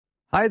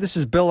Hi, this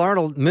is Bill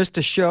Arnold. Missed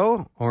a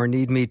show or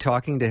need me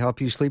talking to help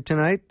you sleep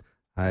tonight?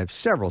 I have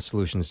several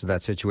solutions to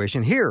that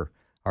situation. Here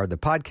are the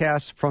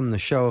podcasts from the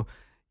show.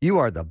 You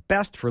are the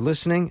best for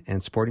listening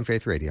and supporting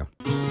Faith Radio.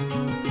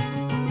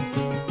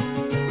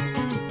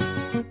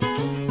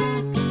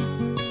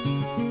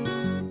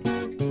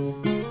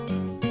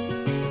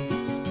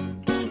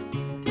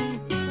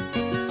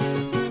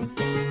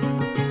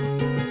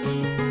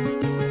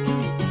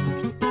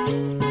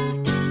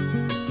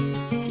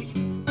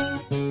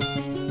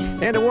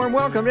 And a warm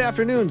welcome to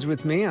Afternoons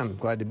with me. I'm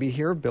glad to be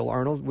here, Bill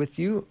Arnold, with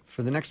you.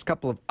 For the next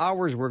couple of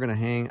hours, we're going to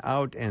hang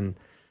out and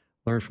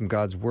learn from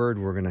God's Word.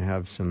 We're going to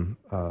have some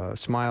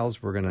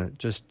smiles. We're going to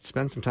just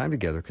spend some time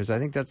together, because I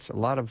think that's a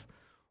lot of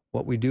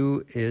what we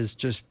do is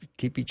just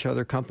keep each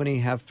other company,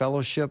 have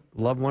fellowship,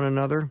 love one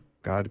another.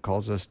 God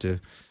calls us to,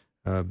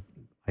 I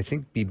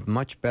think, be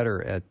much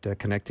better at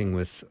connecting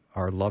with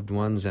our loved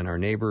ones and our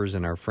neighbors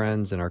and our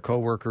friends and our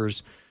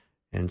coworkers.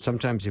 And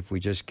sometimes if we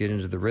just get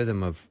into the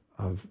rhythm of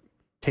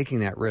taking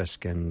that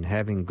risk and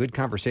having good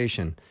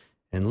conversation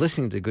and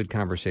listening to good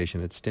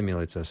conversation, it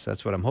stimulates us.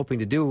 That's what I'm hoping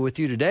to do with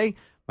you today.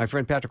 My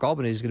friend Patrick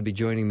Albanese is going to be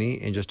joining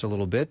me in just a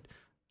little bit.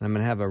 I'm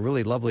going to have a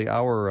really lovely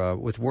hour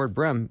with Ward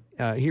Brem.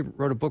 He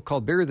wrote a book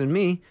called Bigger Than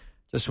Me.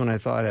 Just when I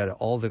thought I had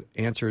all the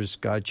answers,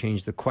 God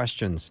changed the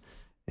questions.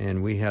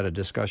 And we had a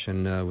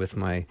discussion with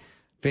my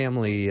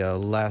family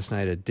last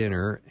night at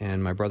dinner,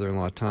 and my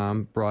brother-in-law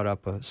Tom brought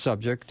up a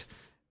subject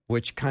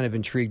which kind of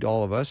intrigued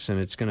all of us, and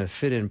it's going to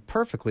fit in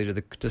perfectly to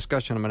the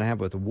discussion I'm going to have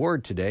with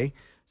Ward today.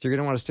 So you're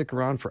going to want to stick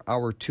around for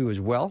hour two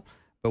as well.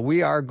 But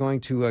we are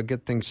going to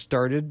get things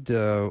started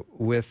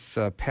with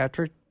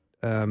Patrick.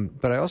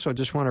 But I also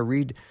just want to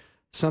read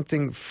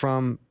something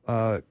from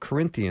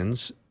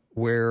Corinthians,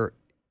 where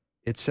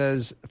it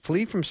says,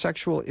 "Flee from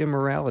sexual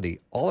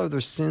immorality. All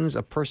other sins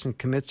a person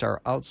commits are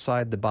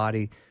outside the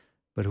body,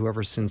 but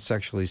whoever sins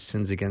sexually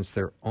sins against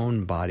their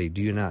own body.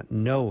 Do you not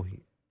know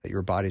that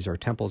your bodies are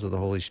temples of the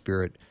Holy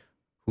Spirit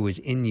who is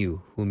in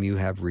you, whom you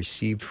have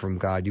received from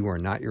God? You are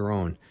not your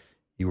own.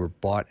 You were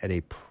bought at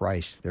a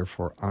price.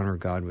 Therefore, honor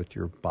God with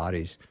your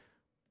bodies."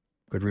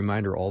 Good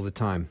reminder all the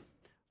time.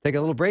 Take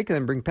a little break and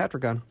then bring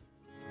Patrick on.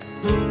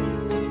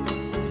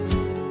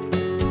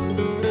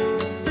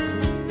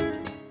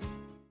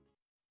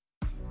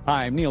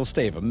 Hi, I'm Neil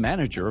Stavum,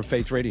 manager of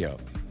Faith Radio.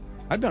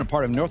 I've been a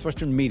part of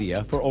Northwestern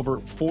Media for over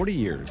 40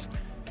 years.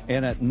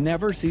 And it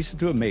never ceases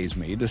to amaze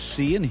me to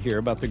see and hear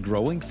about the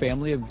growing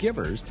family of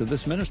givers to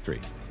this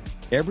ministry.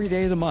 Every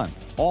day of the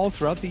month, all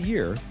throughout the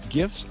year,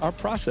 gifts are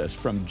processed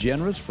from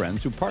generous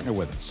friends who partner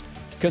with us,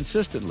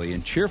 consistently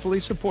and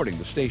cheerfully supporting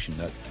the station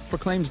that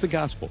proclaims the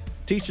gospel,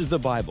 teaches the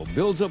Bible,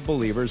 builds up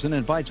believers, and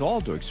invites all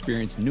to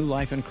experience new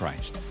life in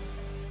Christ.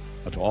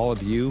 But to all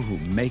of you who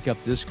make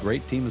up this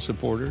great team of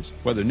supporters,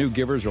 whether new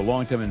givers or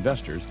long-term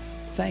investors,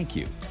 thank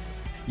you.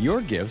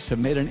 Your gifts have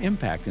made an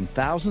impact in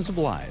thousands of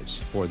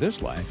lives for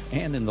this life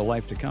and in the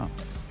life to come.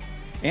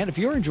 And if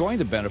you're enjoying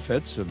the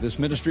benefits of this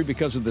ministry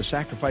because of the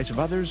sacrifice of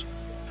others,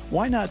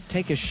 why not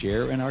take a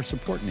share in our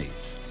support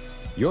needs?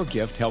 Your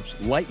gift helps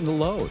lighten the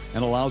load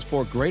and allows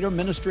for greater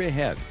ministry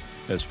ahead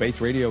as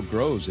Faith Radio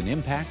grows in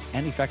impact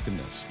and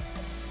effectiveness.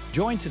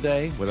 Join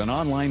today with an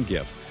online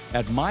gift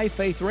at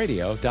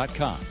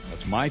myfaithradio.com.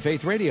 That's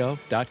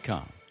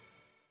myfaithradio.com.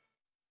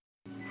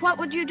 What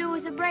would you do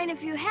with a brain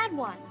if you had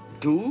one?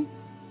 Do?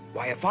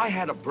 Why, if I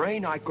had a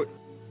brain, I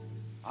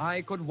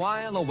could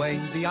while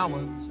away the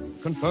hours,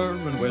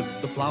 conferring with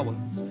the flowers,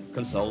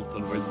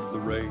 consulting with the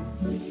rain.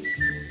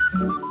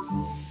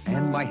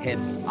 And my head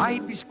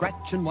I'd be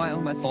scratching while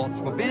my thoughts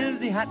were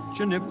busy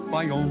hatching if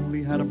I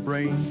only had a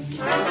brain.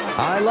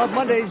 I love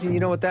Mondays, and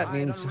you know what that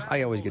means.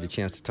 I always get a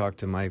chance to talk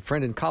to my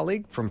friend and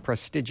colleague from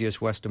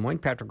prestigious West Des Moines.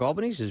 Patrick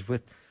Albanese is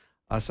with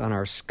us on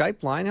our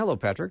Skype line. Hello,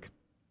 Patrick.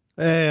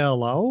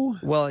 Hello.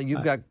 Well,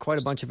 you've got quite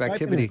a bunch of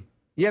activity.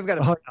 Yeah, I've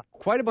got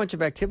quite a bunch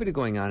of activity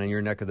going on in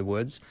your neck of the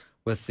woods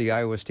with the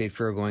Iowa State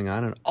Fair going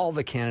on and all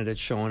the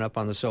candidates showing up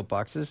on the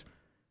soapboxes,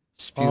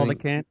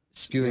 spewing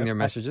their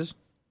messages.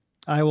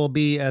 I will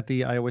be at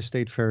the Iowa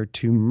State Fair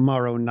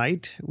tomorrow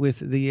night with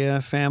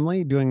the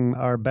family, doing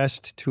our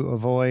best to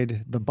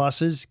avoid the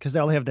buses, because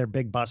they'll have their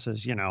big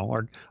buses,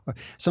 or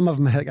some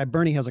of them.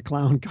 Bernie has a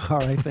clown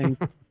car, I think.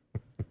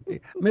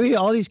 Maybe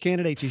all these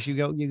candidates, you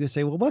could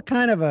say, well, what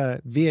kind of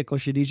a vehicle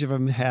should each of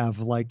them have?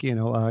 Like,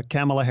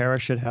 Kamala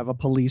Harris should have a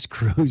police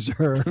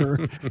cruiser.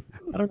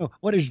 I don't know.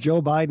 What does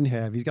Joe Biden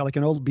have? He's got like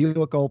an old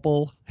Buick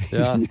Opal.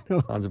 Yeah,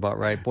 sounds about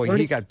right. Boy,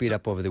 he got beat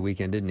up over the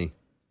weekend, didn't he?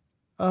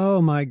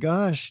 Oh, my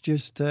gosh.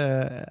 Just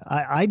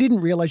I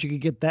didn't realize you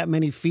could get that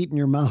many feet in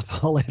your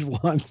mouth all at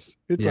once.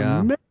 It's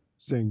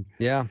amazing.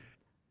 Yeah.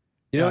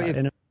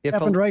 And it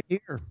happened right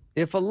here.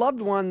 If a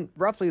loved one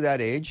roughly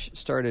that age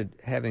started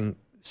having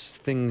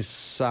things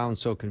sound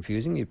so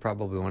confusing, you'd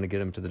probably want to get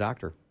them to the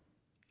doctor.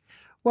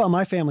 Well,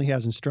 my family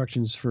has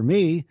instructions for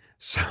me,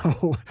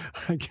 so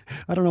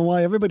I don't know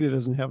why everybody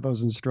doesn't have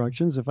those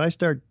instructions.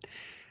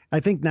 I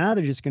think now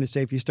they're just going to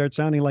say, if you start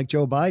sounding like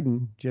Joe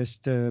Biden,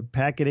 just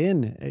pack it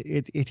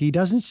in. He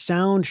doesn't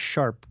sound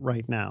sharp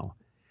right now.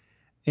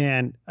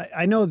 And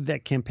I know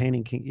that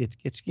campaigning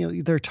it's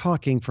they're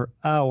talking for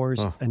hours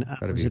and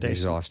gotta hours be a day.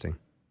 exhausting.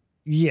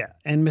 Yeah,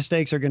 and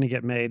mistakes are going to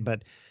get made,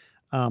 but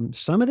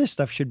some of this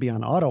stuff should be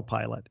on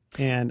autopilot.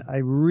 And I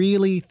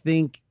really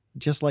think,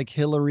 just like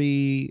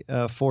Hillary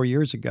 4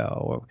 years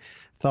ago,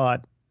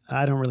 thought,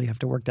 I don't really have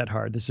to work that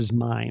hard. This is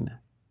mine.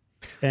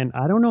 And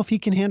I don't know if he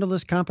can handle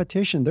this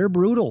competition. They're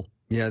brutal.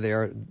 Yeah, they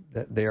are.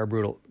 They are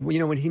brutal.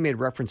 Well, when he made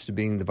reference to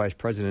being the vice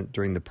president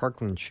during the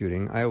Parkland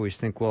shooting, I always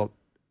think, well,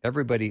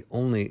 everybody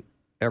only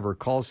ever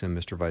calls him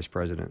Mr. Vice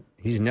President.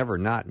 He's never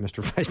not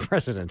Mr. Vice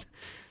President.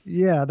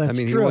 Yeah, that's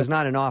true. He was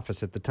not in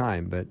office at the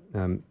time, but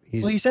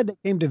he's... Well, he said they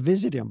came to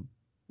visit him,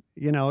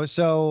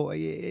 so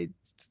I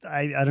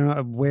don't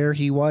know where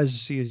he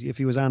was, if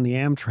he was on the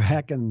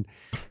Amtrak and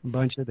a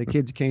bunch of the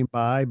kids came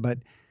by, but,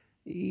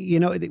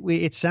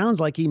 it sounds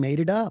like he made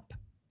it up,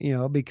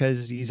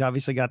 because he's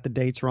obviously got the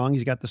dates wrong.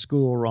 He's got the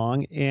school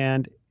wrong.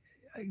 And,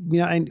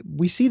 and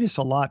we see this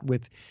a lot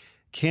with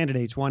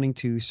candidates wanting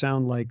to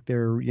sound like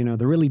they're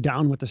really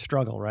down with the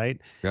struggle,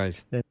 right?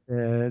 Right. That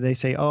they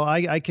say, oh,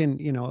 I can,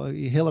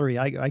 Hillary,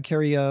 I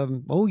carry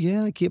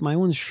I keep my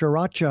own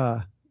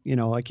sriracha,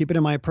 I keep it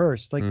in my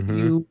purse. Like,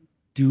 you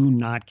do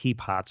not keep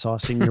hot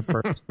sauce in your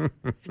purse. I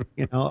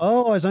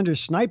was under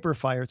sniper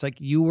fire. It's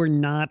like, you were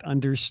not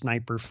under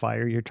sniper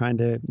fire. You're trying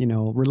to,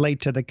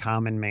 relate to the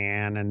common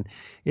man, and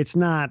it's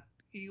not.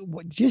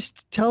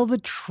 Just tell the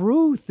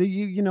truth.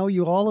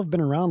 You all have been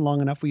around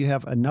long enough where you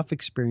have enough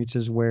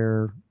experiences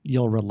where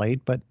you'll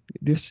relate, but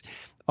this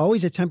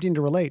always attempting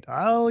to relate.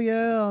 Oh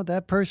yeah,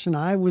 that person,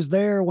 I was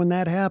there when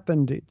that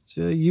happened.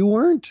 You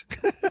weren't.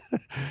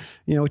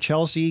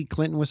 Chelsea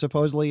Clinton was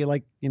supposedly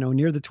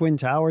near the Twin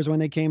Towers when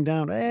they came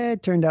down.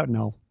 It turned out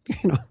no.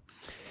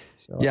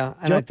 So, yeah,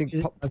 and I think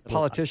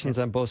politicians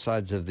on both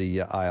sides of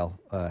the aisle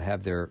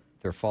have their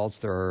faults,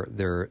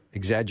 their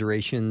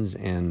exaggerations,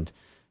 and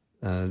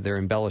their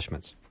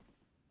embellishments.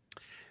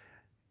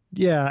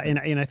 Yeah,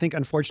 and I think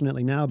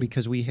unfortunately now,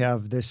 because we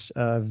have this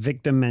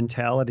victim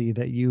mentality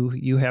that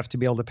you have to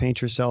be able to paint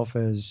yourself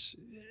as,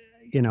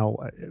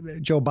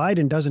 Joe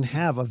Biden doesn't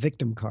have a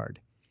victim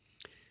card.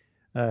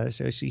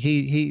 So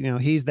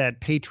he's that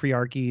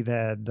patriarchy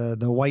that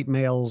the white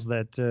males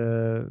that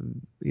a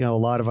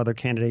lot of other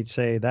candidates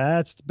say,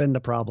 that's been the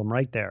problem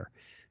right there,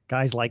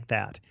 guys like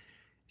that.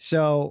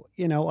 So,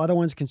 other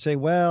ones can say,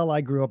 well,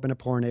 I grew up in a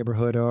poor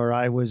neighborhood, or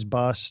I was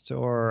bused,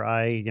 or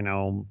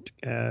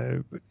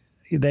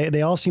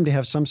they all seem to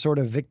have some sort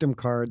of victim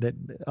card that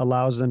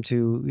allows them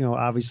to,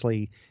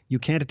 obviously, you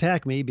can't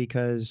attack me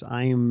because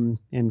I'm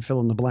in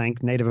fill in the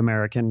blank, Native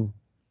American,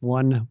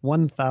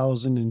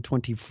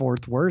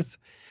 1,024th worth.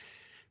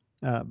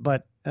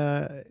 But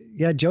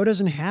Joe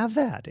doesn't have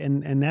that.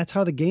 And that's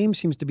how the game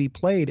seems to be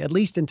played, at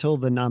least until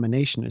the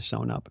nomination is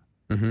sewn up.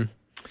 Mm-hmm.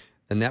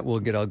 And that will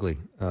get ugly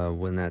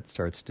when that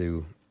starts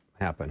to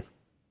happen.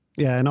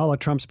 Yeah, and all of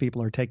Trump's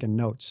people are taking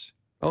notes.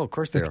 Oh, of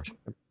course they are.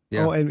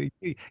 Yeah. Oh, and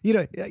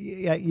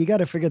you got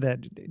to figure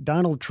that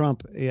Donald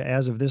Trump,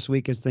 as of this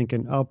week, is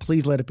thinking, "Oh,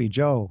 please let it be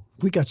Joe.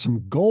 We got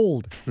some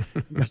gold."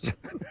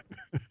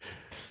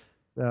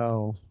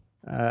 So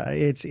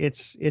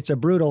it's a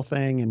brutal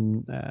thing,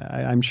 and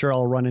I'm sure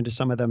I'll run into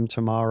some of them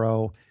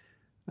tomorrow.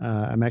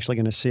 I'm actually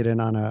going to sit in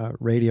on a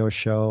radio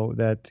show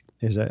that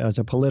is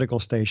a political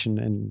station,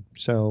 and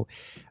so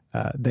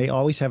they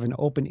always have an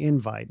open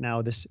invite.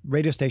 Now, this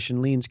radio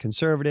station leans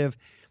conservative,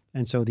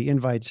 and so the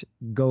invites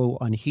go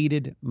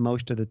unheeded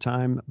most of the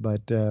time,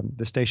 but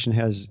the station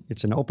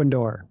it's an open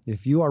door.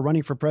 If you are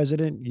running for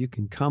president, you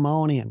can come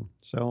on in.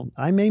 So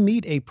I may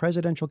meet a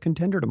presidential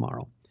contender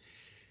tomorrow,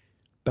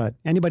 but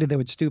anybody that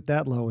would stoop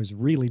that low is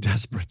really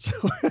desperate.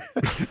 So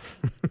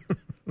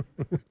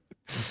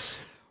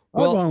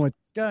I'll go on with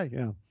this guy.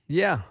 Yeah.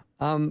 Yeah.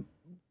 I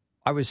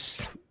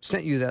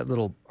sent you that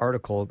little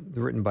article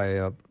written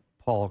by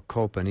Paul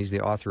Copan. He's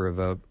the author of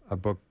a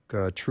book,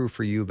 True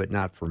for You, but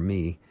Not for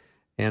Me.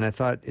 And I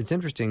thought it's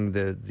interesting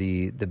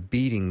the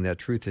beating that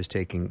truth is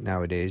taking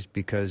nowadays,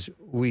 because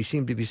we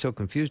seem to be so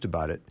confused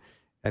about it.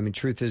 I mean,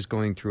 truth is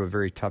going through a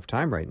very tough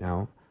time right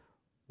now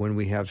when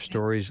we have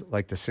stories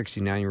like the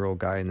 69-year-old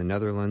guy in the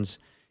Netherlands.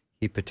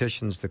 He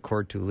petitions the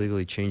court to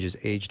legally change his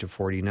age to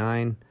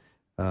 49.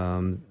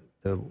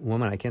 The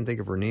woman, I can't think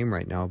of her name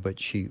right now, but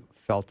she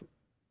felt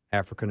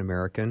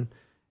African-American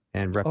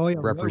and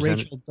represented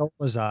Rachel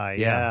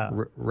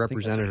Dolezal.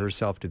 Represented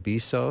herself to be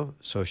so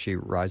she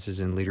rises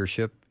in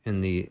leadership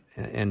in the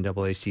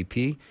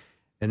NAACP,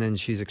 and then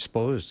she's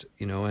exposed,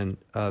 and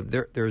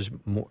there's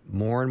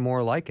more and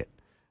more like it.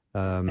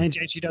 And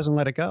she doesn't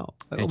let it go.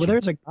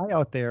 There's a guy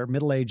out there,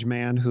 middle-aged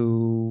man,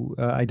 who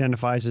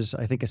identifies as,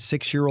 I think, a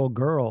 6-year-old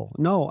girl.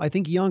 No, I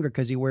think younger,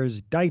 because he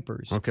wears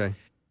diapers. Okay.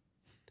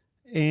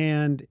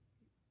 And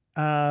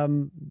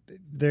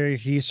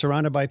he's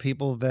surrounded by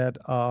people that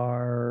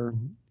are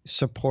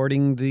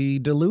supporting the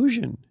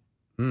delusion.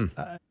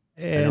 I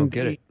don't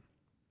get it.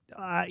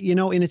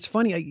 And it's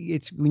funny.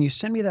 It's when you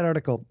send me that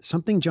article,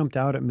 something jumped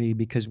out at me,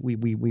 because we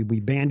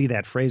bandy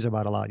that phrase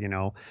about a lot.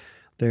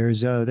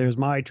 There's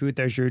my truth,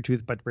 there's your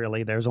truth, but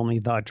really there's only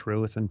the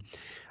truth. And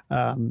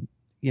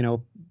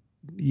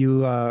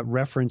you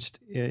referenced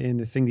in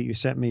the thing that you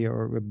sent me,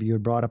 or you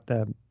had brought up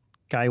the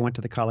guy who went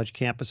to the college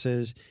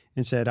campuses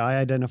and said, I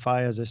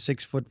identify as a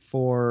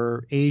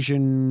 6'4"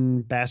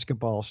 Asian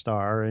basketball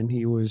star. And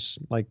he was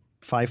like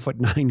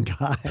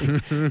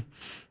 5'9"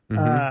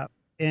 guy.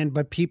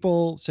 But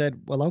people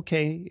said, well,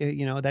 okay,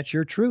 that's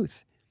your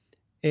truth.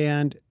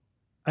 And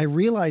I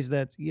realized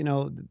that,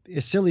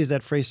 as silly as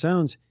that phrase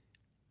sounds,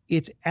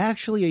 it's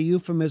actually a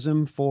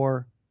euphemism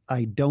for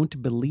I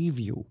don't believe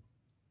you.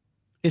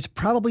 It's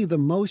probably the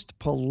most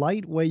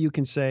polite way you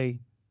can say,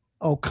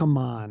 oh, come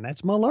on,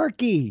 that's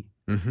malarkey.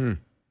 Mm-hmm.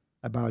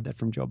 I borrowed that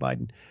from Joe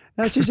Biden.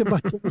 That's just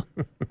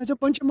that's a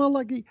bunch of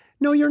malarkey.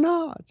 No, you're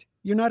not.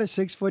 You're not a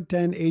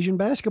 6'10" Asian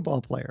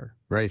basketball player.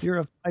 Right. You're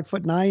a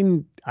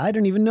 5'9". I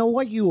don't even know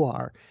what you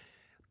are.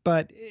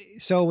 But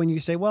so when you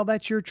say, well,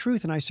 that's your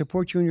truth and I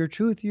support you in your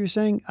truth, you're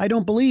saying, I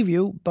don't believe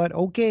you, but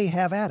okay,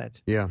 have at it.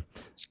 Yeah.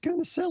 It's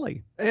kind of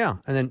silly. Yeah.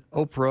 And then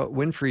Oprah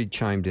Winfrey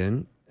chimed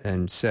in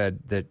and said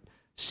that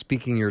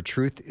speaking your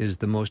truth is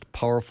the most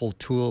powerful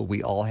tool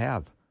we all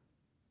have.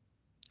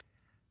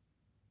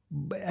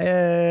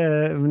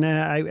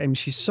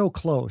 She's so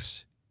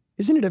close.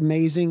 Isn't it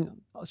amazing?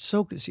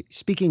 So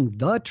speaking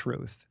the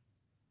truth,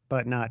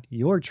 but not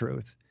your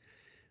truth.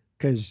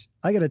 Because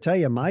I got to tell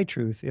you my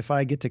truth, if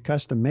I get to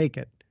custom make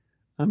it,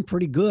 I'm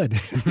pretty good.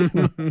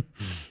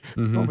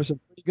 Over some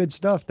pretty good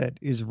stuff that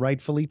is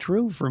rightfully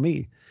true for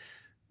me.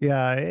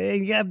 Yeah.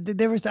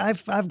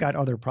 I've got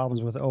other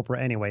problems with Oprah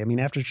anyway. I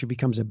mean, after she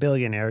becomes a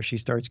billionaire, she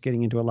starts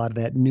getting into a lot of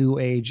that new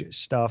age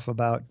stuff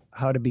about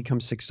how to become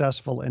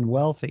successful and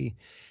wealthy.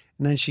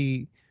 And then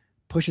she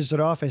pushes it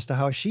off as to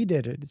how she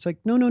did it. It's like,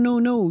 no.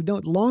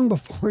 Long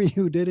before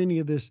you did any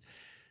of this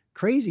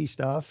crazy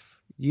stuff,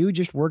 you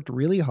just worked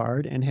really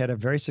hard and had a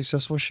very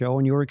successful show,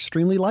 and you were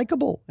extremely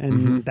likable,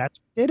 and that's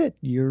what did it.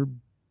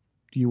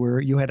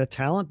 You had a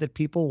talent that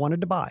people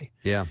wanted to buy.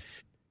 Yeah,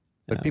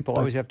 but people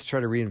always have to try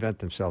to reinvent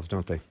themselves,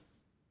 don't they?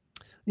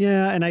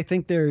 Yeah, and I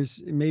think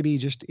there's maybe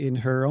just in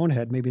her own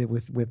head, maybe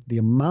with the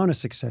amount of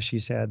success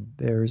she's had,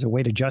 there's a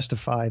way to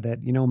justify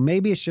that.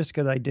 Maybe it's just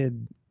because I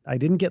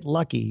didn't get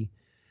lucky.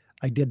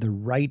 I did the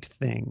right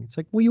thing. It's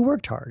like, well, you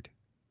worked hard.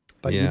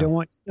 But she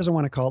doesn't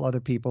want to call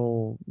other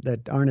people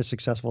that aren't as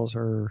successful as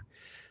her,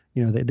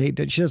 she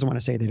doesn't want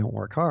to say they don't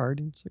work hard.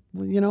 It's like,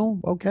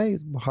 well, okay,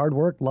 hard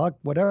work, luck,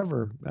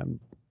 whatever.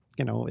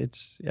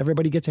 It's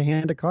everybody gets a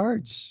hand of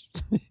cards.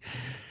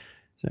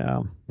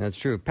 So that's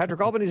true.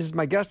 Patrick Albanese is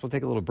my guest. We'll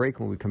take a little break.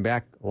 When we come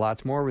back,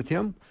 lots more with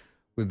him.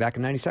 We'll be back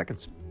in 90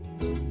 seconds.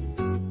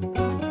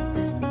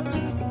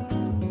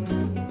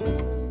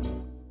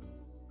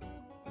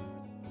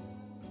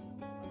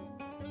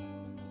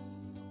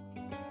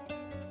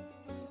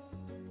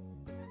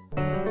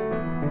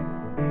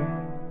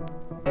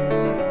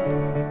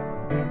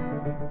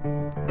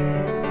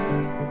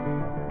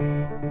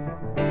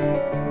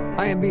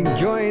 I am being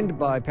joined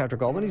by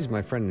Patrick Albanese,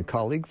 my friend and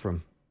colleague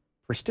from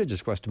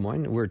prestigious West Des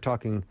Moines. We were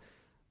talking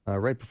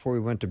right before we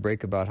went to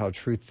break about how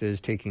truth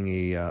is taking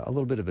a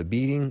little bit of a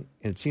beating,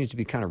 and it seems to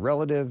be kind of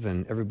relative,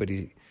 and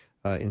everybody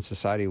in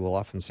society will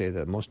often say that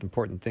the most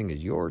important thing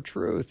is your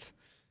truth.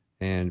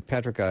 And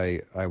Patrick,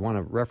 I want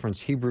to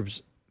reference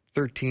Hebrews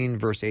 13,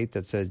 verse 8,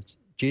 that says,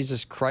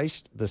 Jesus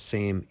Christ the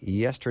same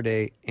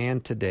yesterday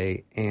and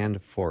today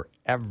and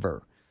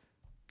forever.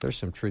 There's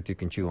some truth you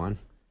can chew on.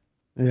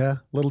 Yeah,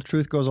 little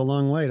truth goes a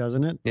long way,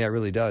 doesn't it? Yeah, it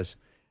really does.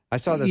 I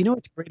saw that.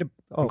 What's great?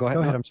 Go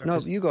ahead. I'm sorry. No,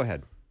 you go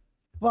ahead.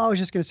 Well, I was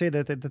just going to say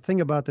that the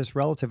thing about this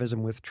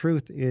relativism with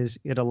truth is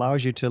it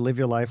allows you to live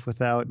your life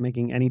without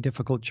making any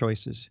difficult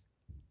choices.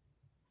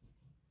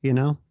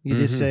 You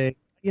just say,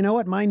 you know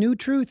what? My new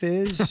truth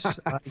is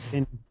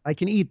I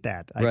can eat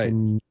that. I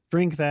can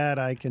drink that.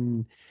 I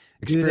can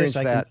experience do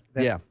this. that. I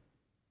can do that.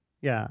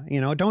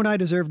 Yeah. Don't I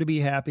deserve to be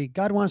happy?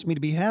 God wants me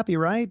to be happy,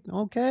 right?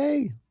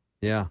 Okay.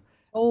 Yeah.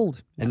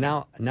 Sold. And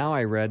now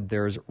I read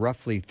there's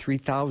roughly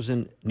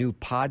 3,000 new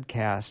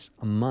podcasts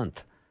a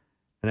month.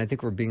 And I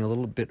think we're being a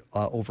little bit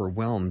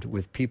overwhelmed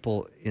with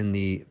people in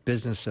the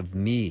business of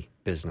me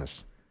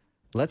business.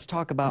 Let's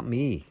talk about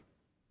me.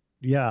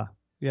 Yeah.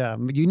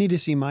 You need to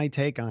see my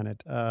take on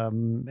it.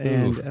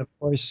 And of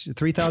course,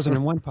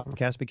 3001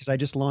 podcast, because I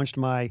just launched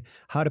my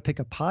How to Pick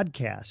a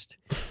Podcast.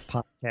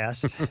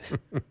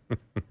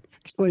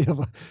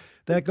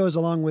 That goes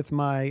along with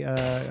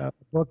my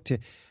book.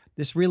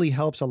 This really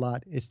helps a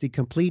lot. It's the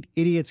Complete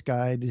Idiot's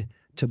Guide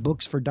to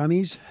Books for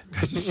Dummies.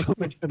 There's so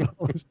much of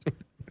those.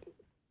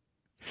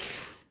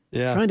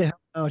 Yeah. Trying to help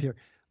out here.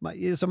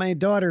 My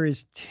daughter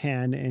is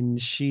 10,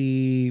 and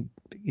she,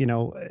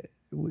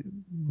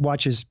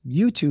 watches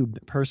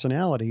YouTube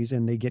personalities,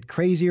 and they get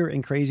crazier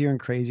and crazier and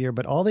crazier.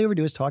 But all they ever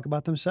do is talk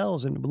about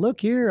themselves. And look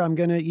here, I'm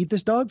going to eat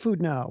this dog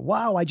food now.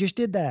 Wow, I just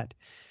did that.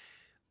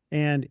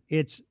 And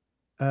it's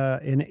I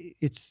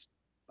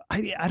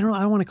don't know.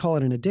 I don't want to call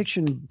it an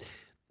addiction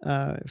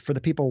for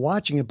the people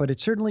watching it, but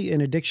it's certainly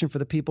an addiction for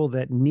the people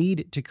that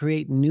need to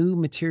create new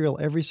material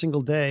every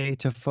single day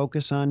to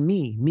focus on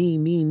me.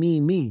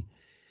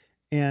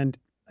 And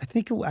I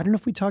don't know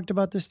if we talked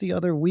about this the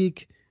other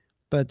week,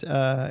 but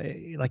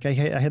I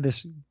had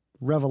this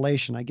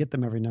revelation. I get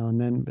them every now and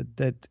then, but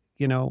that,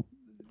 Are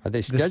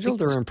they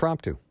scheduled or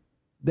impromptu?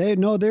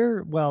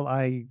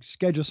 I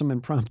schedule some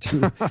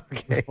impromptu.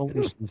 Okay. All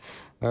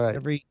right.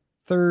 Every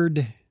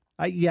third.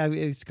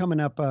 It's coming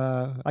up.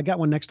 I got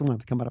one next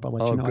month coming up. I'll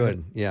let you know. Oh,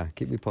 good. Yeah.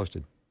 Keep me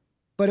posted.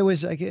 But it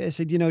was, like I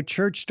said,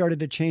 church started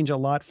to change a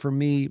lot for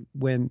me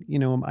when,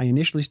 I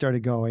initially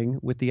started going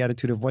with the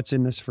attitude of what's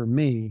in this for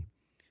me.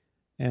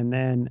 And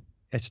then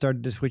it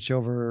started to switch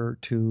over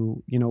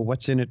to,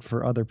 what's in it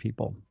for other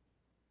people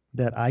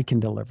that I can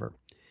deliver.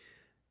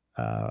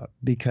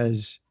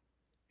 Because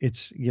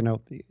it's,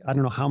 I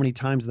don't know how many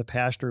times the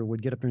pastor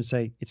would get up there and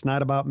say, it's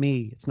not about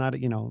me. It's not,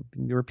 you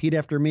repeat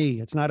after me.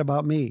 It's not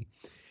about me.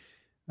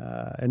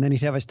 And then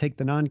he'd have us take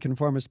the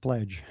nonconformist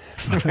pledge.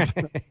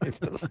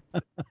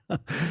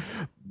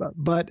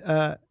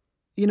 but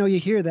you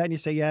hear that and you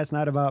say, yeah, it's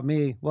not about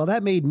me. Well,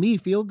 that made me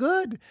feel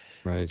good.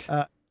 Right.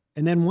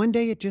 And then one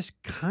day it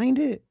just kind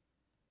of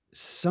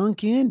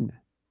sunk in.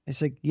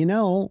 It's like,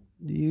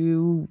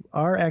 you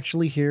are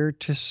actually here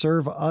to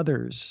serve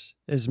others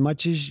as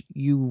much as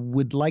you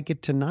would like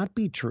it to not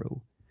be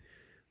true.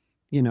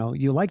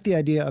 You like the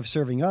idea of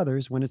serving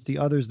others when it's the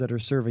others that are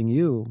serving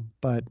you.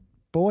 But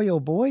boy, oh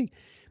boy,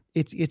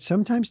 it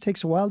sometimes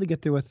takes a while to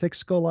get through a thick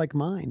skull like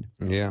mine.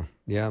 Yeah.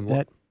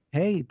 That,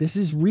 hey, this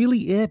is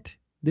really it.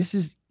 This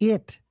is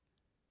it.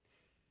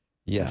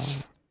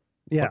 Yes.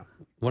 Yeah.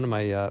 One of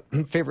my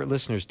favorite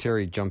listeners,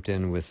 Terry, jumped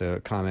in with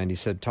a comment. He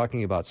said,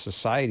 talking about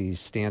society's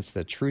stance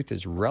that truth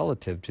is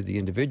relative to the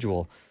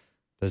individual,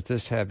 does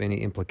this have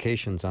any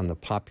implications on the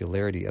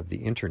popularity of the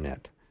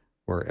internet,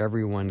 where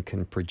everyone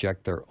can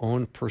project their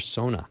own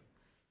persona?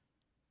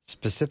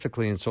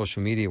 Specifically in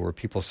social media, where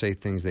people say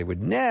things they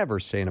would never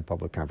say in a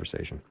public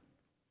conversation.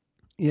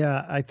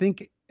 Yeah, I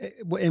think,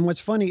 and what's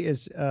funny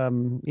is,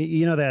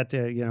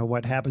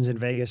 what happens in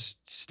Vegas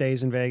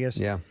stays in Vegas.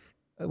 Yeah.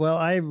 Well,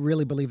 I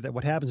really believe that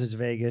what happens in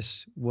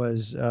Vegas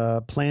was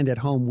planned at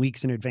home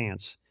weeks in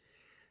advance.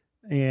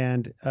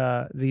 And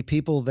the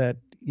people that,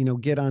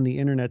 get on the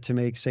internet to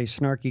make, say,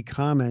 snarky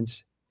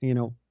comments,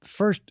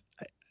 first,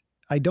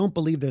 I don't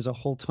believe there's a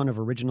whole ton of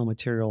original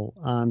material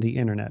on the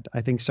internet.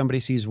 I think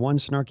somebody sees one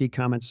snarky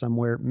comment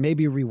somewhere,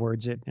 maybe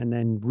rewords it, and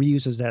then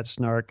reuses that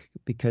snark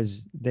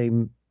because they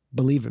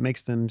believe it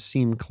makes them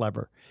seem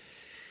clever.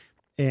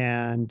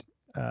 And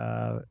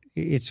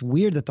it's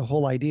weird that the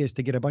whole idea is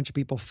to get a bunch of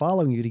people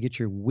following you to get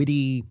your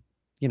witty,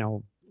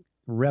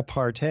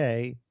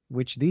 repartee,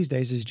 which these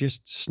days is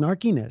just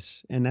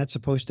snarkiness. And that's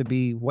supposed to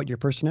be what your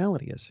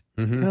personality is.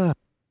 Mm-hmm.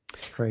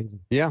 It's crazy.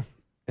 Yeah.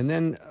 And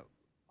then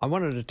I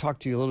wanted to talk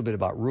to you a little bit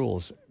about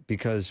rules,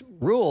 because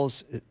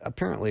rules,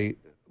 apparently,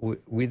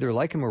 we either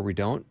like them or we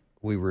don't.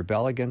 We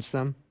rebel against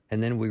them,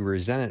 and then we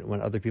resent it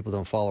when other people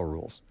don't follow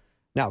rules.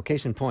 Now,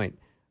 case in point,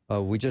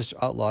 we just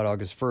outlawed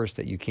August 1st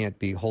that you can't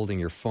be holding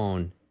your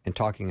phone and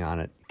talking on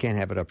it. You can't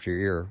have it up to your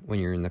ear when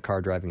you're in the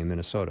car driving in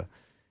Minnesota.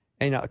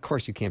 And, of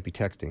course, you can't be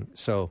texting.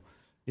 So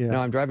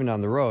now I'm driving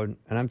down the road,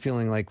 and I'm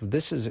feeling like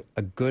this is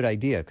a good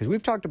idea. Because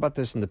we've talked about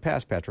this in the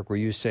past, Patrick, where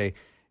you say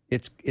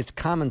it's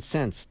common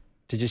sense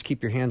to just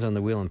keep your hands on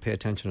the wheel and pay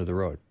attention to the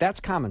road. That's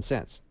common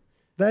sense.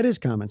 That is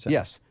common sense.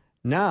 Yes.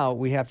 Now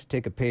we have to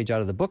take a page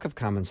out of the book of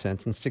common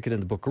sense and stick it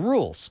in the book of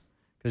rules.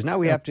 Because now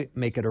we have to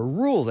make it a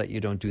rule that you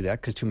don't do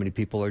that, because too many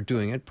people are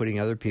doing it, putting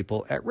other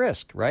people at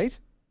risk, right?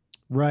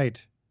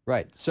 Right.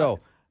 So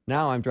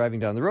now I'm driving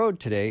down the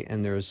road today,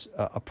 and there's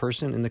a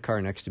person in the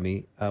car next to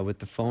me with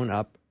the phone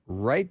up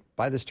right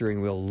by the steering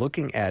wheel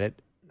looking at it.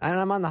 And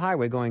I'm on the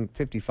highway going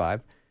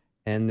 55,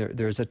 and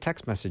there's a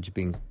text message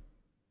being...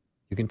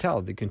 You can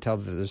tell that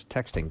there's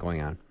texting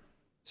going on.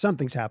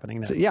 Something's happening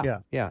there. So,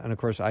 yeah. And of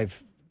course, I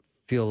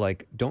feel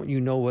like, don't you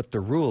know what the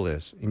rule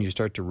is? And you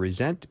start to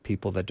resent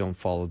people that don't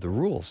follow the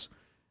rules.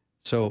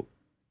 So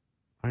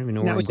I don't even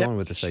know where I'm going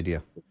with this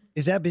idea.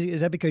 Is that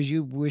because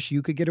you wish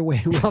you could get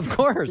away with it?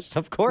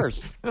 Of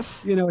course.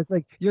 It's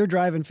like you're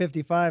driving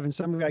 55 and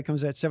some guy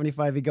comes at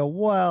 75. You go,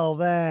 well,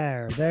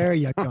 there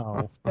you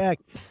go. Back.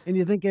 And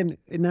you're thinking,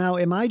 now,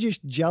 am I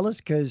just jealous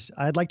because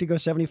I'd like to go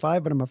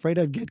 75, but I'm afraid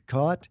I'd get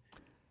caught?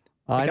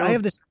 I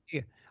have this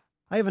idea.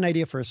 I have an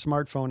idea for a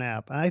smartphone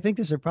app. I think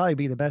this would probably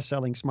be the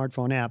best-selling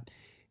smartphone app.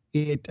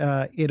 It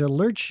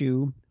alerts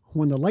you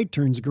when the light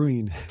turns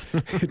green.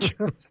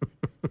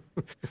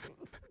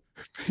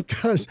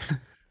 Because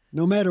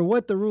no matter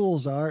what the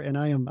rules are, and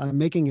I'm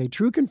making a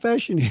true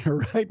confession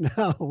here right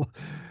now,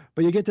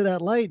 but you get to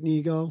that light and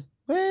you go,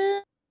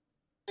 well,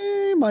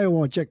 I might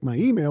want to check my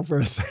email for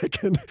a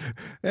second.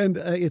 And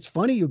it's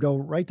funny, you go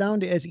right down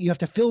to, as you have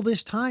to fill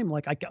this time.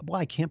 Like,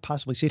 I can't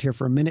possibly sit here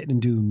for a minute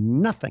and do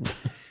nothing.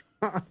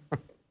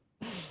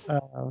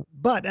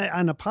 But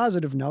on a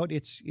positive note,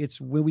 it's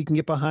when we can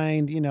get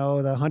behind, the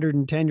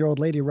 110-year-old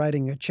lady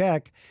writing a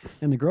check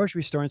in the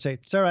grocery store and say,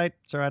 it's all right.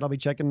 I'll be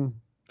checking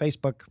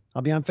Facebook.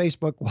 I'll be on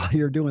Facebook while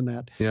you're doing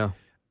that. Yeah.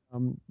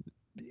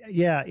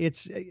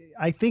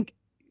 I think,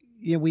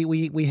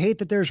 we hate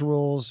that there's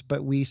rules,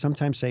 but we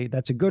sometimes say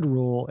that's a good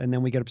rule. And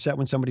then we get upset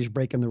when somebody's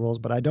breaking the rules,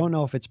 but I don't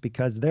know if it's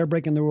because they're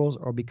breaking the rules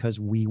or because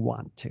we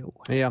want to.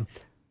 Yeah.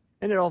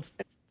 And it all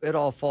it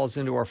all falls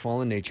into our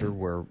fallen nature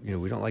where,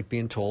 we don't like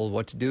being told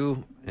what to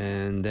do.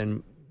 And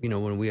then,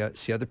 when we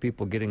see other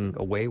people getting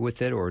away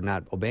with it or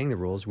not obeying the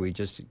rules, we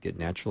just get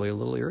naturally a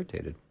little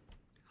irritated.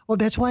 Well,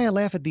 that's why I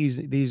laugh at these.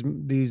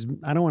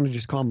 I don't want to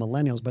just call them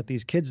millennials, but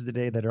these kids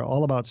today that are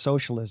all about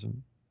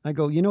socialism. I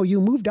go,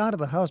 you moved out of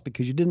the house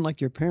because you didn't like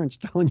your parents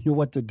telling you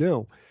what to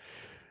do.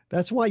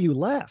 That's why you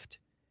left.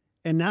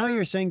 And now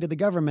you're saying to the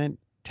government,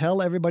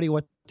 tell everybody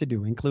what to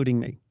do, including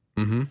me.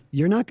 Mm-hmm.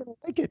 You're not going to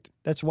like it.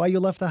 That's why you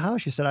left the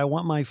house. You said, I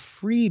want my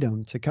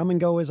freedom to come and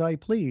go as I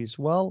please.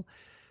 Well,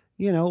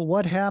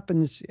 what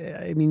happens?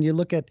 I mean, you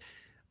look at,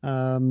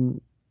 they'll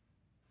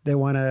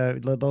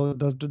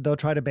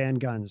try to ban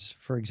guns,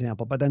 for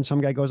example, but then some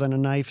guy goes on a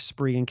knife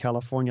spree in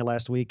California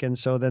last week. And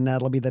so then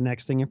that'll be the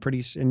next thing.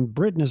 And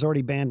Britain has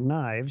already banned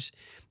knives.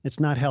 It's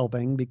not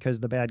helping because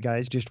the bad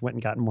guys just went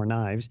and got more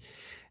knives.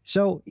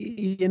 So,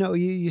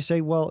 you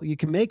say, well, you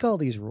can make all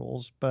these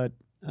rules, but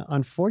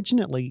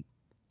unfortunately,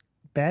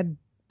 bad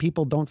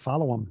people don't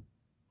follow them,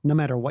 no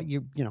matter what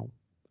it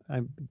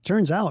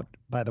turns out,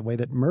 by the way,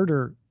 that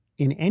murder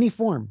in any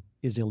form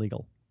is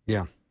illegal.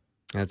 Yeah,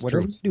 that's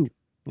whatever true. You do.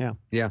 Yeah.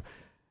 Yeah.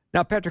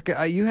 Now, Patrick,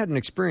 you had an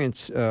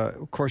experience.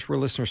 Of course, we're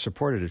listener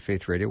supported at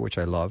Faith Radio, which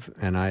I love,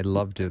 and I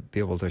love to be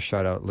able to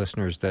shout out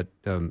listeners that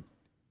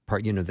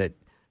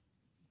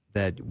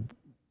that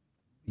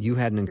you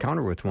had an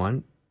encounter with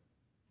one.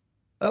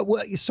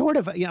 Well, sort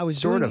of. Yeah, I was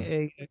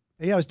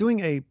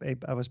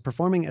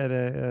performing at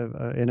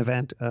an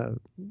event a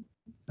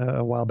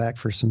while back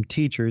for some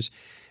teachers,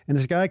 and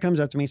this guy comes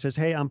up to me and says,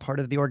 "Hey, I'm part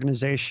of the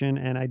organization,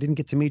 and I didn't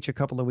get to meet you a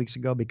couple of weeks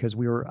ago because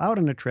we were out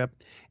on a trip.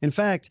 In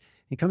fact."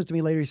 He comes to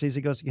me later. He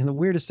goes, the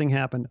weirdest thing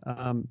happened.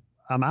 I'm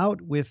out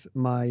with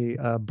my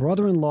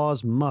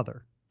brother-in-law's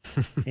mother,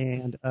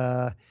 and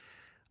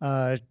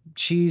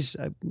she's,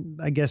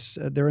 I guess,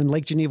 they're in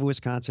Lake Geneva,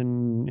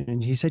 Wisconsin.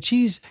 And he said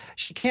she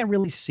can't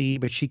really see,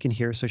 but she can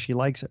hear, so she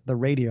likes the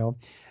radio.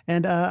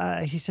 And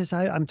he says,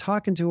 I'm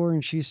talking to her,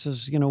 and she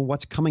says,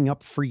 what's coming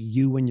up for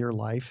you in your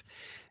life?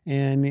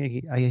 And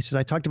he says,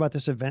 I talked about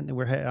this event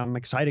that I'm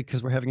excited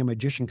because we're having a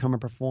magician come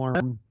and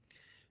perform.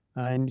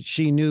 And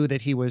she knew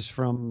that he was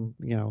from,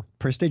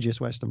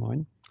 prestigious West Des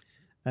Moines.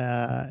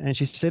 And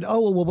she said,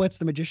 oh, well, what's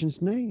the magician's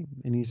name?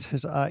 And he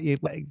says,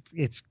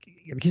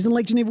 he's in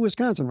Lake Geneva,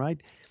 Wisconsin, right?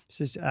 He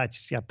says,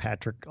 it's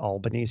Patrick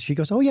Albanese. She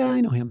goes, oh, yeah,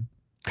 I know him.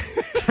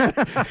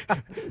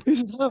 He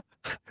says, oh.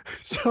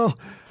 So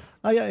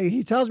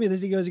he tells me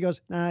this. He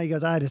goes, I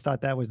just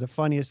thought that was the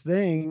funniest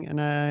thing. And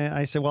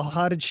I said, well,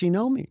 how did she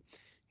know me?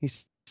 He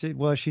said,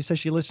 well, she says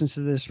she listens to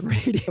this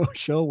radio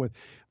show with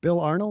Bill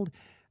Arnold.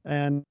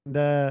 And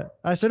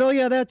I said, oh,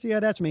 yeah,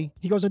 that's me.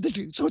 He goes,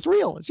 so it's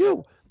real. It's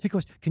you. He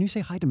goes, can you say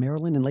hi to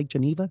Marilyn in Lake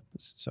Geneva?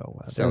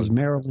 So there was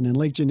Marilyn in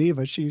Lake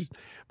Geneva.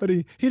 But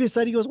he just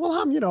said, he goes, well,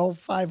 I'm,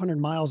 500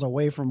 miles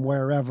away from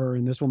wherever.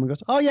 And this woman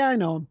goes, oh, yeah, I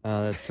know him.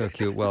 Oh, that's so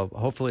cute. Well,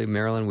 hopefully,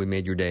 Marilyn, we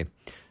made your day.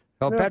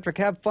 Well, Patrick,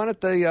 have fun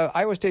at the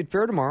Iowa State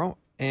Fair tomorrow.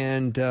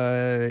 And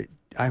I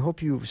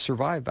hope you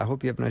survive. I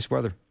hope you have nice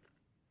weather.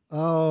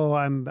 Oh,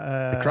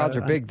 the crowds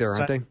are big there,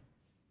 aren't they?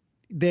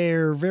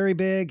 They're very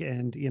big,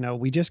 and,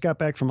 we just got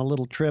back from a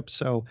little trip,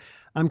 so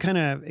I'm kind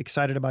of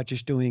excited about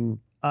just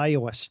doing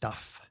Iowa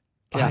stuff.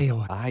 Yeah,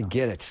 Iowa. I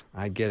get it.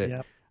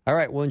 Yep. All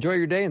right, well, enjoy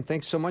your day, and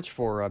thanks so much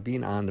for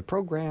being on the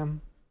program.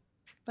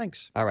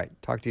 Thanks. All right,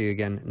 talk to you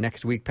again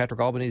next week.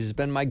 Patrick Albanese has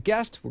been my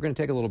guest. We're going to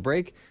take a little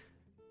break,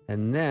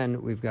 and then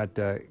we've got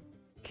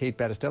Kate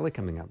Battistelli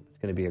coming up. It's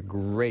going to be a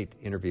great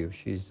interview.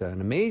 She's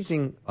an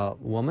amazing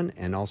woman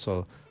and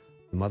also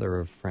the mother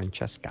of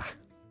Francesca.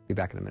 Be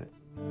back in a minute.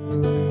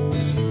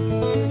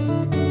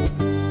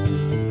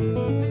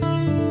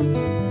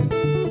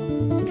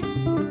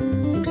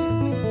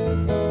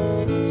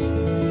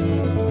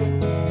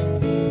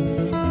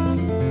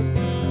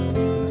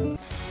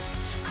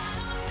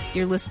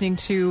 You're listening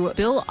to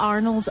Bill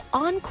Arnold's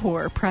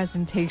encore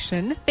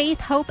presentation, Faith,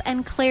 Hope,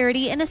 and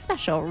Clarity in a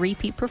special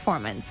repeat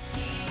performance.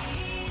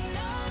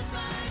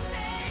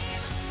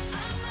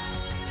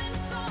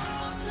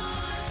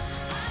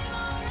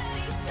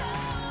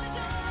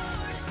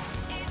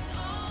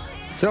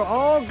 So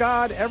all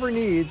God ever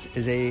needs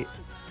is a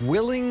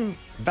willing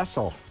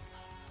vessel.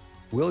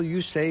 Will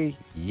you say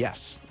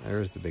yes?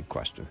 There's the big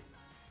question.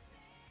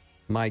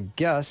 My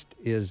guest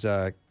is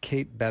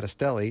Kate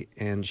Battistelli,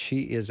 and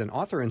she is an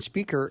author and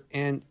speaker,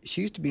 and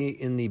she used to be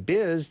in the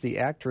biz, the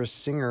actress,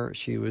 singer.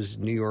 She was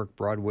New York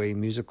Broadway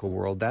musical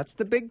world. That's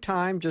the big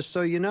time, just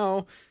so you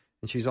know.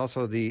 And she's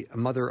also the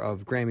mother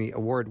of Grammy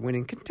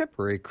Award-winning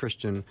contemporary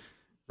Christian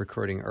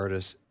recording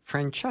artist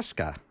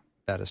Francesca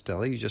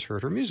Battistelli. You just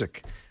heard her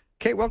music.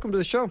 Kate, welcome to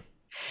the show.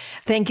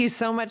 Thank you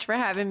so much for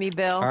having me,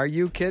 Bill. Are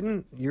you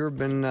kidding? You've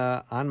been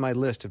on my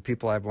list of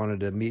people I've wanted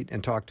to meet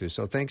and talk to,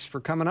 so thanks for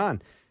coming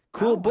on.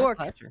 Cool book,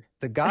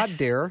 The God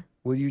Dare.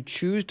 Will you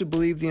choose to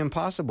believe the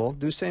impossible?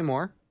 Do say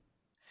more.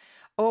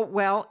 Oh,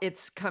 well,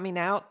 it's coming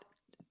out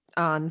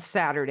on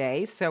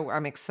Saturday. So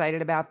I'm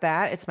excited about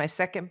that. It's my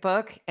second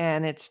book,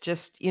 and it's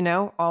just,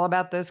 all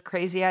about those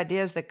crazy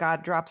ideas that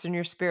God drops in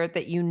your spirit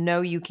that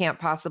you can't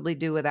possibly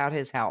do without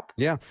his help.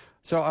 Yeah.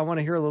 So I want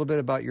to hear a little bit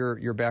about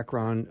your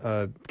background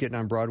getting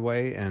on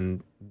Broadway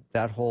and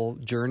that whole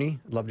journey.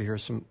 I'd love to hear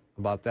some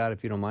about that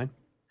if you don't mind.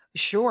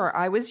 Sure.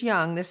 I was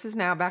young. This is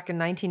now back in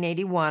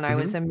 1981. I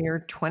was a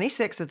mere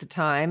 26 at the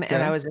time,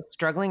 and I was a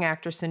struggling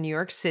actress in New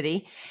York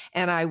City.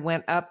 And I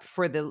went up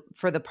for the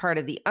part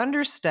of the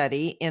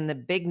understudy in the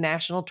big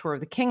national tour of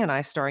The King and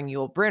I, starring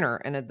Yul Brynner.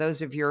 And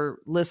those of your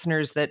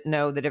listeners that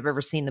have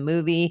ever seen the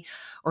movie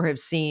or have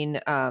seen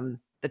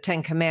the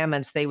Ten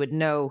Commandments, they would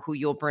know who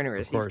Yul Brynner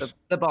is. He's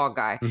the bald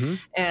guy.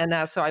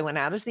 And so I went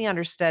out as the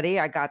understudy.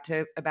 I got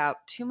to about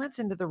 2 months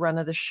into the run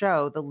of the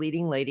show, the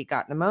leading lady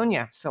got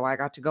pneumonia. So I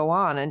got to go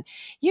on. And,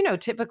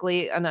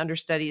 typically an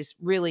understudy is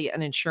really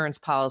an insurance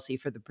policy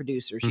for the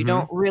producers. You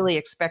don't really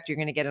expect you're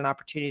going to get an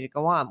opportunity to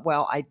go on.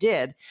 Well, I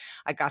did.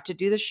 I got to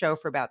do the show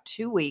for about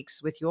 2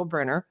 weeks with Yul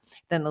Brynner.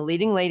 Then the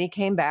leading lady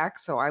came back.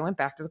 So I went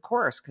back to the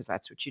chorus because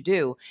that's what you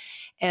do.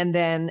 And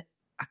then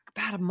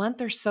about a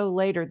month or so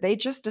later, they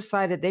just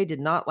decided they did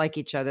not like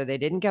each other. They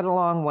didn't get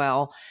along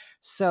well.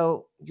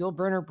 So Yul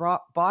Brynner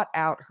bought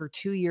out her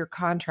 2-year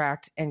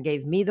contract and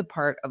gave me the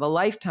part of a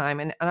lifetime.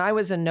 And I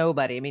was a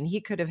nobody. I mean,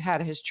 he could have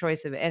had his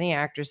choice of any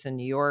actress in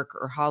New York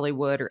or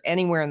Hollywood or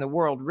anywhere in the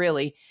world,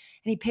 really.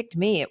 And he picked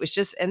me. It was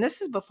just, and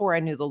this is before I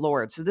knew the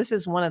Lord. So this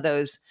is one of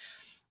those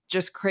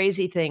just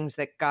crazy things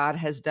that God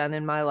has done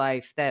in my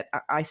life that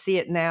I see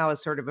it now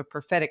as sort of a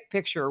prophetic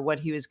picture of what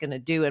he was going to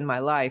do in my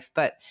life.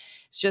 But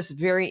it's just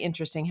very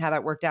interesting how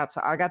that worked out.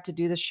 So I got to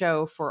do the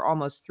show for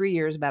almost 3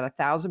 years, about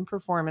 1,000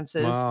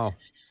 performances. Wow.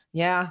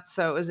 Yeah.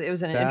 So it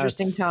was an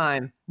interesting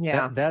time.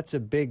 Yeah. That's a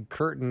big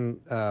curtain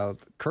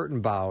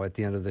bow at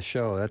the end of the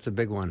show. That's a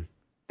big one.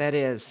 That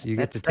is. You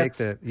get to take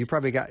you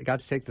probably got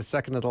to take the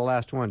second to the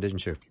last one,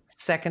 didn't you?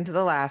 Second to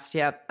the last.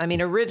 Yep. I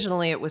mean,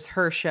 originally it was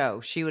her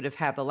show. She would have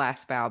had the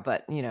last bow,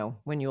 but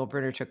when Yul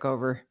Brynner took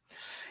over,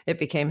 it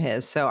became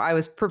his. So I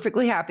was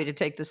perfectly happy to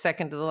take the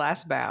second to the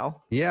last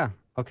bow. Yeah.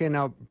 Okay.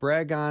 Now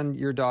brag on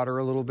your daughter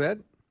a little bit.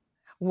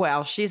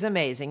 Well, she's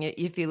amazing.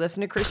 If you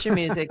listen to Christian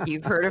music,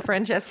 you've heard of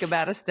Francesca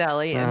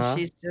Battistelli, and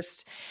she's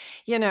just,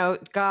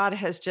 God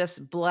has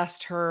just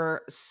blessed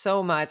her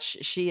so much.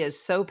 She is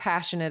so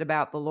passionate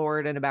about the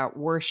Lord and about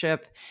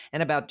worship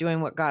and about doing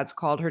what God's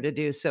called her to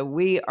do. So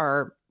we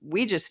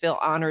just feel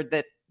honored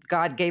that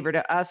God gave her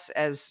to us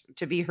as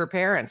to be her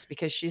parents,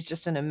 because she's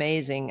just an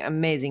amazing,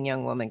 amazing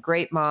young woman.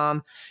 Great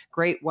mom,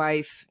 great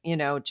wife,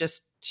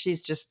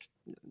 she's just,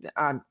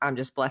 I'm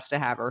just blessed to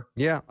have her.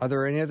 Yeah. Are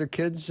there any other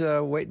kids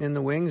waiting in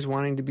the wings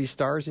wanting to be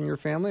stars in your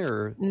family?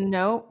 Or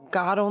no,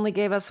 God only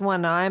gave us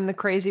one. I'm the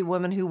crazy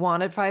woman who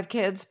wanted 5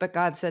 kids, but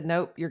God said,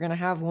 nope, you're going to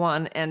have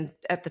one. And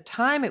at the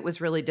time it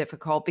was really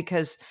difficult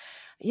because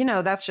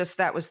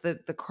that was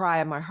the cry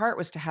of my heart,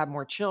 was to have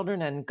more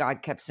children. And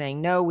God kept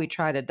saying, no. We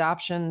tried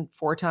adoption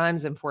 4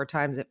 times, and 4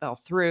 times it fell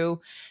through.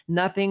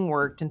 Nothing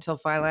worked until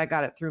finally I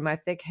got it through my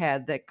thick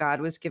head that God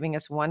was giving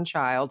us one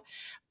child.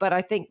 But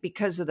I think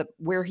because of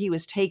where he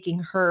was taking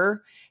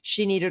her,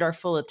 she needed our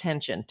full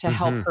attention to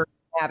help her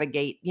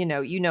navigate,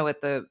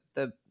 what the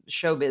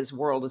showbiz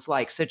world is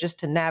like. So just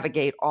to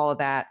navigate all of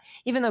that,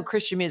 even though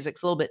Christian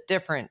music's a little bit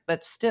different,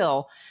 but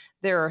still,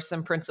 there are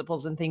some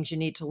principles and things you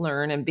need to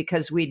learn. And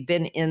because we'd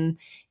been in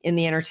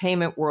the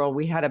entertainment world,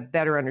 we had a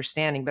better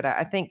understanding. But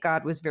I think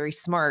God was very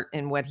smart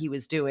in what he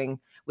was doing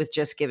with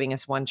just giving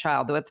us one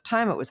child, though at the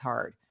time it was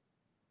hard.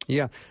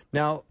 Yeah.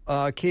 Now,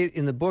 Kate,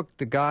 in the book,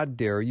 The God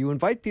Dare, you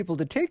invite people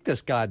to take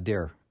this God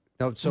Dare.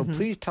 Now, so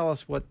please tell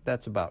us what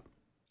that's about.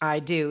 I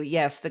do.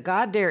 Yes. The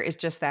God Dare is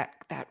just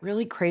that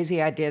really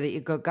crazy idea that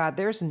you go, God,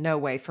 there's no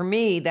way. For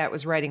me, that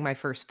was writing my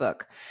first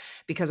book,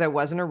 because I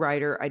wasn't a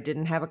writer. I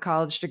didn't have a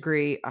college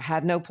degree. I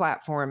had no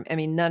platform. I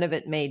mean, none of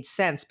it made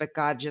sense, but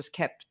God just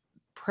kept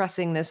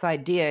pressing this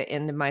idea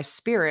into my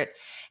spirit.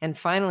 And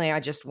finally, I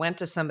just went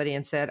to somebody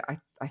and said,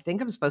 I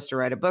think I'm supposed to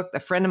write a book. A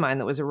friend of mine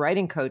that was a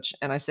writing coach.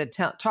 And I said,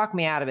 talk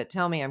me out of it.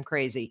 Tell me I'm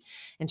crazy.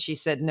 And she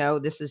said, no,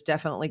 this is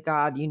definitely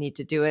God. You need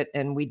to do it.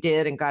 And we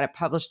did, and got it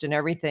published and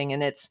everything.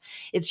 And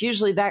it's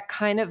usually that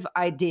kind of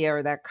idea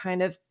or that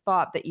kind of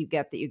thought that you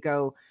get, that you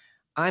go,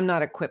 I'm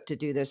not equipped to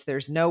do this.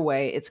 There's no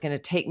way. It's going to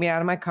take me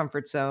out of my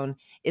comfort zone.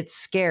 It's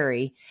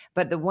scary.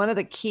 But one of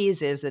the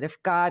keys is that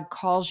if God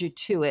calls you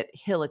to it,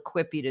 he'll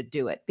equip you to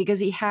do it,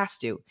 because he has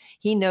to.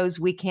 He knows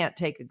we can't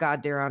take a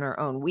God dare on our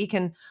own. We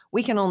can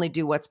only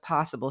do what's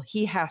possible.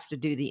 He has to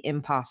do the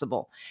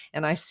impossible.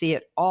 And I see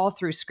it all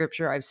through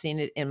scripture. I've seen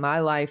it in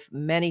my life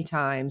many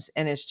times.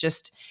 And it's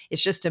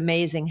just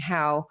amazing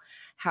how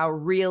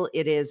real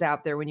it is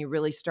out there. When you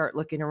really start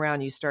looking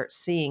around, you start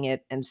seeing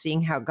it and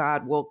seeing how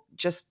God will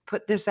just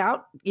put this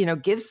out,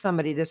 give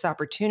somebody this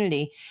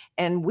opportunity,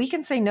 and we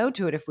can say no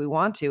to it if we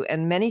want to.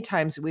 And many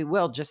times we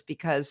will, just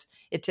because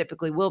it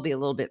typically will be a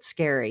little bit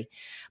scary,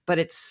 but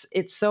it's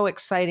so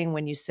exciting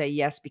when you say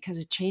yes, because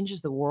it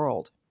changes the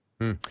world.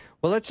 Well,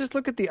 let's just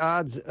look at the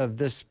odds of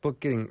this book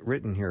getting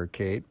written here,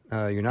 Kate.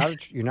 You're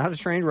not a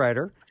trained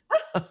writer.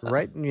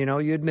 Right.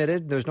 You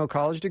admitted there's no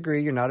college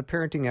degree. You're not a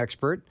parenting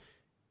expert.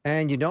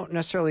 And you don't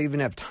necessarily even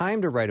have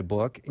time to write a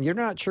book. And you're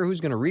not sure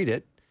who's going to read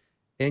it.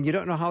 And you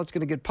don't know how it's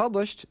going to get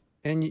published.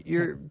 And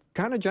you're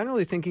kind of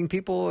generally thinking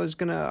people are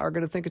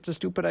going to think it's a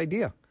stupid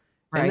idea.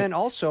 Right. And then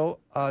also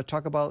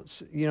talk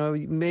about,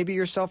 maybe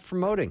you're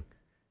self-promoting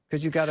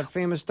because you've got a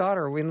famous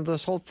daughter,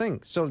 this whole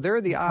thing. So they're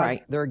the odds.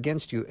 Right. They're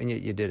against you, and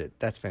yet you did it.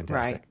 That's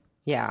fantastic. Right.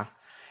 Yeah.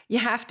 You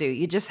have to.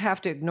 You just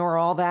have to ignore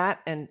all that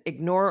and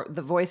ignore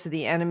the voice of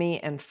the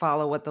enemy and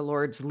follow what the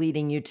Lord's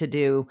leading you to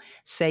do.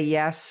 Say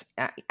yes,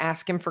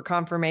 ask him for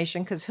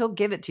confirmation because he'll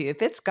give it to you.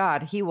 If it's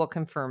God, he will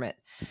confirm it.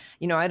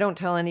 I don't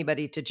tell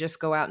anybody to just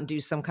go out and do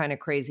some kind of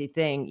crazy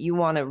thing. You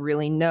want to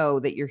really know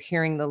that you're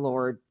hearing the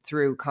Lord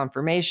through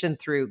confirmation,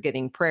 through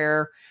getting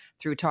prayer,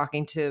 through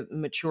talking to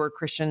mature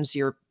Christians,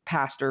 your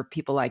pastor,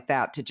 people like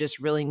that, to just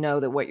really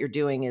know that what you're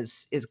doing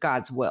is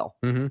God's will.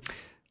 Mm-hmm.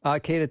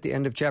 Kate, at the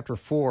end of chapter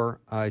 4,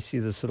 I see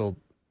this little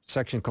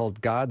section called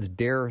God's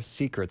Dare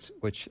Secrets,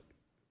 which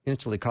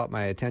instantly caught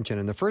my attention.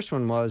 And the first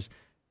one was,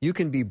 you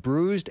can be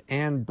bruised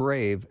and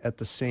brave at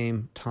the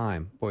same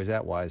time. Boy, is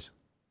that wise.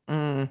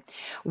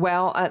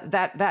 Well,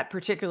 that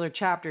particular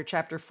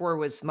chapter 4,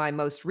 was my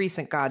most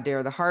recent God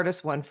Dare, the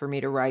hardest one for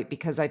me to write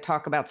because I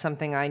talk about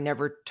something I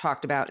never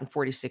talked about in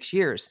 46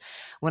 years.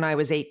 When I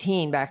was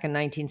 18, back in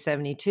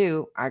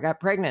 1972, I got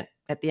pregnant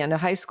at the end of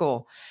high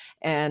school.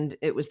 And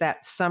it was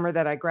that summer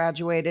that I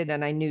graduated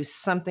and I knew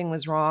something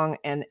was wrong.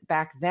 And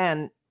back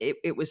then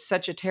it was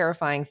such a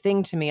terrifying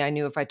thing to me. I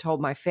knew if I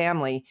told my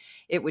family,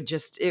 it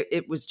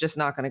was just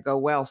not going to go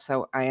well.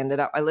 So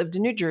I lived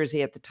in New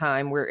Jersey at the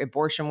time where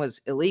abortion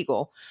was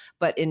illegal,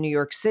 but in New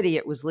York City,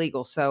 it was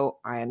legal. So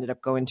I ended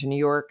up going to New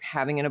York,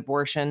 having an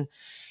abortion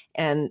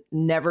and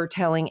never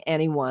telling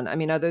anyone. I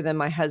mean, other than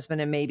my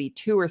husband and maybe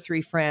 2 or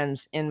 3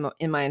 friends in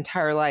my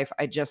entire life,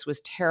 I just was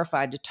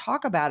terrified to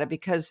talk about it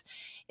because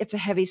it's a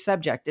heavy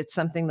subject. It's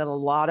something that a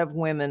lot of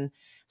women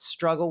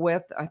struggle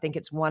with. I think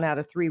it's 1 out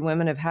of 3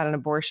 women have had an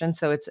abortion.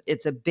 So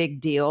it's a big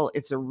deal.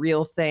 It's a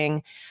real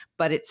thing,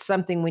 but it's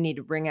something we need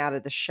to bring out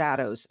of the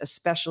shadows,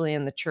 especially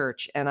in the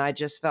church. And I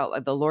just felt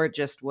like the Lord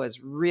just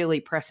was really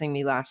pressing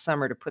me last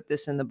summer to put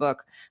this in the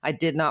book. I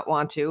did not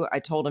want to. I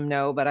told him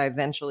no, but I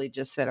eventually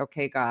just said,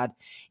 okay, God,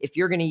 if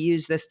you're going to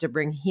use this to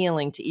bring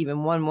healing to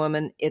even one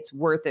woman, it's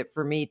worth it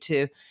for me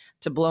to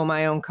blow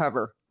my own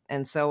cover.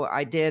 And so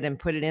I did and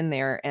put it in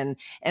there. And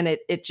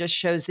it just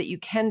shows that you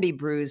can be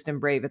bruised and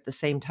brave at the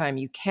same time.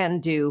 You can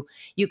do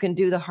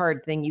the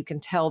hard thing. You can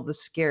tell the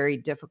scary,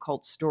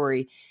 difficult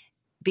story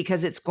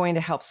because it's going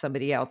to help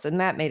somebody else. And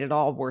that made it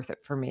all worth it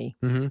for me.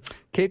 Mm-hmm.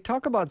 Kate,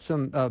 talk about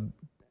some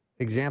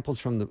examples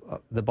from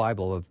the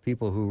Bible of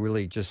people who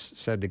really just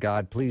said to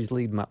God, please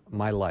lead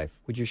my life.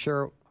 Would you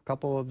share a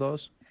couple of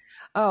those?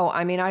 Oh,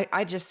 I mean,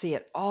 I just see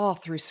it all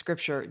through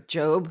scripture.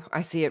 Job,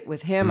 I see it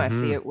with him. Mm-hmm.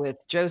 I see it with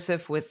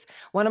Joseph. With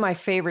one of my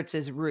favorites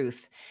is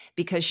Ruth,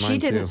 because she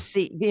didn't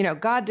see,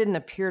 God didn't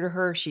appear to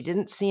her. She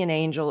didn't see an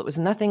angel. It was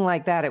nothing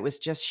like that. It was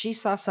just, she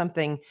saw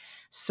something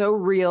so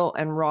real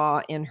and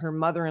raw in her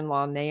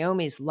mother-in-law,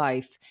 Naomi's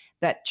life,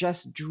 that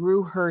just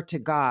drew her to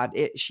God.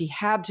 She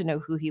had to know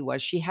who he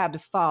was. She had to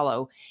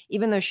follow,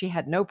 even though she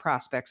had no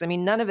prospects. I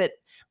mean, none of it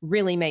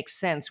really makes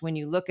sense when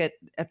you look at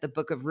the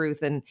book of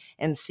Ruth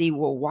and see,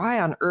 well, why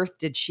on earth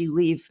did she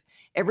leave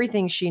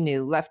everything she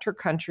knew, left her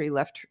country,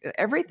 left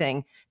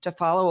everything to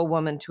follow a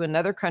woman to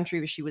another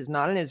country where she was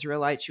not an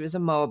Israelite. She was a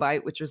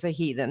Moabite, which was a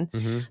heathen,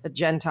 a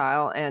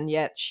Gentile, and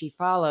yet she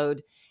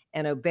followed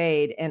and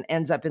obeyed and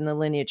ends up in the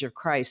lineage of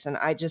Christ. And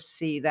I just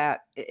see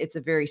that it's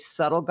a very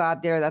subtle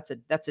God dare.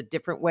 That's a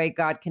different way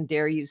God can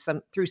dare you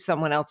through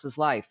someone else's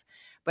life.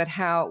 But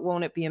how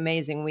won't it be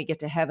amazing when we get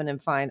to heaven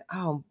and find,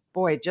 oh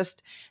boy,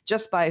 just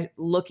by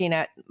looking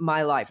at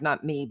my life,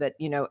 not me, but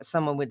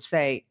someone would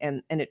say,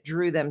 and it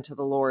drew them to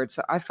the Lord.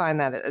 So I find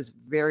that as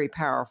very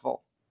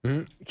powerful.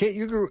 Mm-hmm. Kate,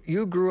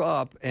 you grew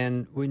up,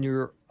 and when you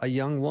were a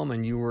young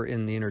woman, you were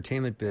in the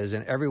entertainment biz,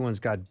 and everyone's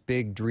got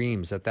big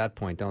dreams at that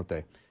point, don't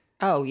they?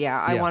 Oh, yeah.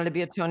 I wanted to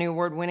be a Tony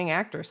Award-winning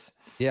actress.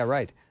 Yeah,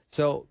 right.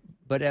 So,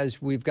 but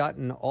as we've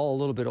gotten all a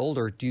little bit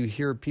older, do you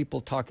hear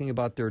people talking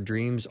about their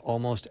dreams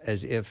almost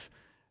as if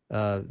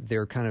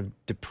they're kind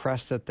of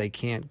depressed that they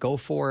can't go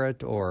for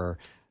it, or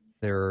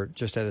they're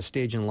just at a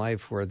stage in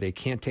life where they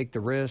can't take the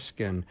risk,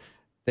 and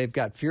they've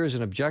got fears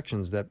and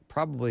objections that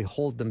probably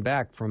hold them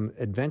back from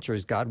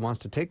adventures God wants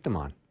to take them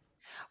on?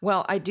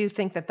 Well, I do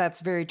think that that's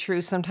very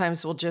true.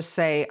 Sometimes we'll just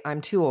say, I'm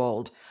too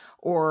old,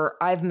 or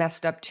I've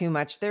messed up too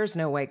much. There's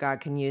no way God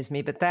can use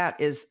me. But that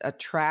is a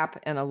trap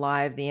and a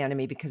lie of the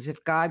enemy, because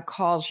if God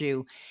calls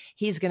you,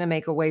 he's going to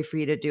make a way for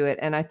you to do it.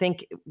 And I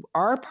think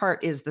our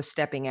part is the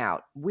stepping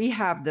out. We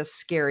have the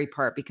scary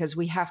part because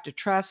we have to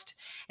trust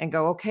and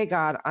go, okay,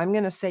 God, I'm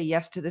going to say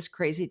yes to this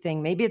crazy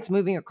thing. Maybe it's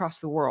moving across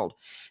the world.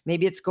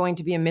 Maybe it's going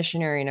to be a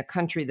missionary in a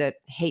country that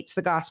hates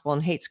the gospel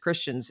and hates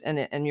Christians,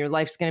 and your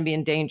life's going to be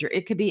in danger.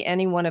 It could be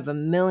any one of a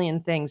million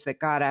things that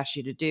God asks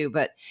you to do.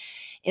 But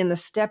in the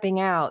stepping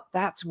out,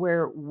 that's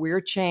where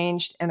we're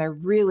changed. And I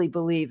really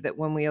believe that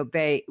when we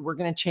obey, we're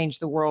going to change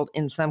the world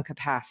in some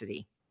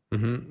capacity.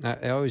 Mm-hmm.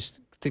 I always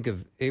think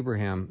of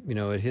Abraham,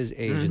 at his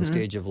age and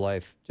stage of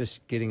life,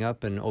 just getting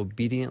up and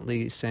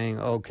obediently saying,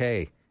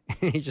 okay.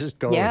 He just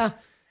goes. Yeah.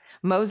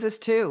 Moses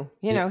too.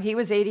 Yeah. He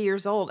was 80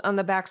 years old on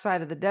the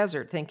backside of the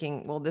desert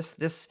thinking, well, this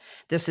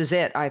is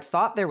it. I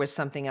thought there was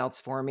something else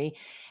for me.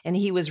 And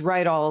he was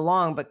right all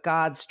along, but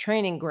God's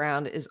training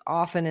ground is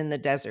often in the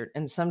desert.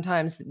 And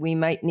sometimes we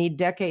might need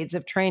decades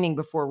of training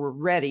before we're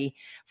ready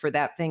for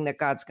that thing that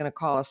God's going to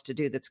call us to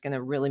do that's going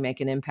to really make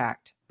an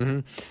impact.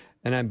 Mm-hmm.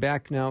 And I'm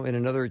back now in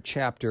another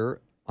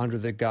chapter under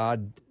the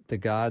God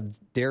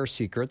Dare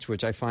Secrets,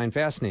 which I find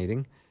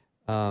fascinating.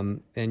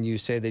 And you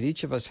say that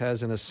each of us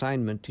has an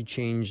assignment to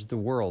change the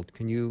world.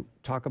 Can you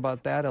talk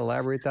about that,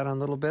 elaborate that on a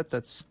little bit?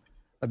 That's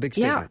a big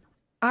statement.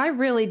 Yeah, I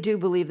really do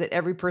believe that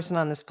every person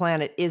on this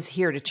planet is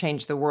here to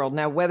change the world.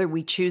 Now, whether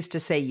we choose to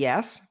say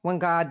yes when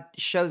God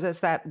shows us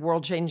that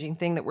world-changing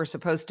thing that we're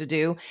supposed to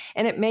do,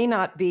 and it may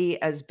not be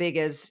as big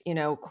as,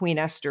 Queen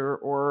Esther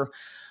or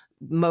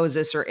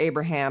Moses or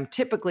Abraham.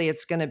 Typically,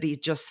 it's going to be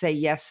just say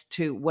yes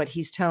to what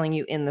he's telling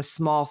you in the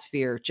small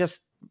sphere,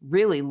 just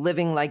really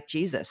living like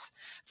Jesus,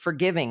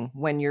 forgiving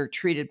when you're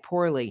treated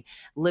poorly,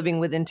 living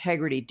with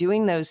integrity,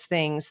 doing those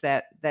things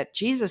that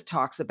Jesus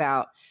talks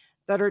about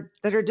that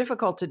are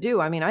difficult to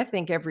do. I mean, I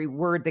think every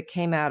word that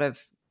came out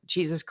of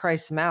Jesus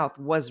Christ's mouth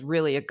was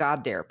really a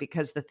God dare,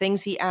 because the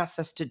things he asks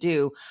us to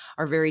do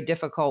are very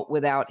difficult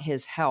without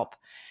his help.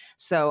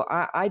 So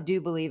I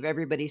do believe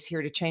everybody's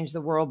here to change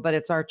the world, but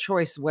it's our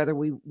choice whether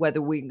we're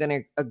going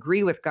to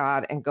agree with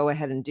God and go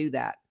ahead and do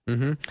that.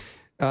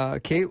 Mm-hmm.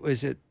 Kate,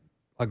 is it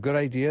a good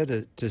idea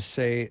to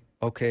say,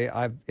 okay,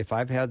 if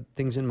I've had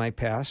things in my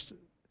past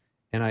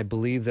and I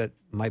believe that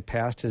my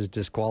past is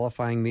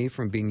disqualifying me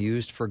from being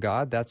used for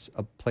God, that's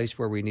a place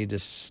where we need to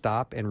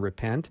stop and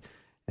repent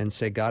and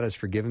say, God has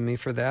forgiven me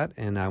for that,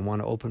 and I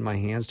want to open my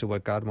hands to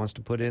what God wants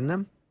to put in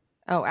them?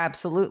 Oh,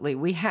 absolutely.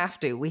 We have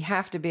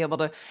to be able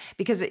to,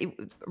 because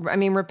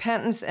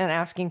repentance and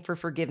asking for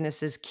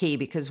forgiveness is key,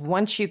 because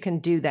once you can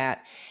do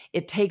that,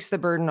 it takes the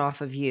burden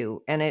off of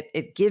you, and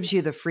it gives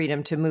you the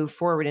freedom to move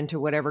forward into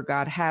whatever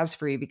God has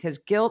for you, because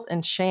guilt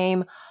and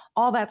shame,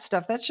 all that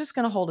stuff, that's just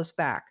going to hold us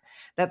back.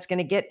 That's going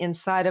to get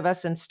inside of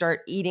us and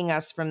start eating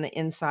us from the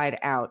inside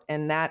out.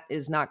 And that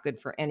is not good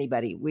for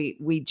anybody.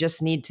 We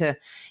just need to,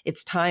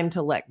 it's time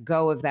to let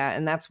go of that.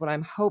 And that's what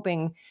I'm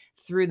hoping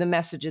through the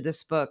message of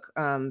this book,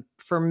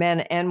 for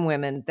men and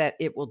women, that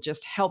it will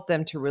just help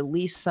them to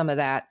release some of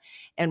that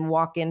and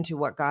walk into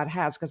what God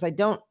has. Because I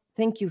don't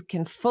think you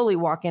can fully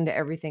walk into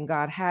everything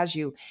God has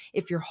you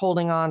if you're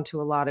holding on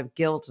to a lot of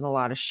guilt and a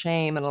lot of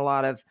shame and a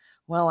lot of,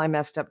 well, I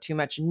messed up too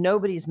much.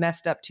 Nobody's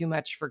messed up too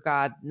much for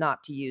God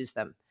not to use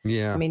them.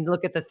 Yeah. I mean,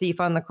 look at the thief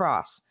on the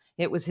cross.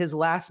 It was his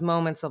last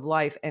moments of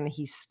life, and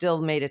he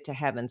still made it to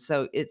heaven.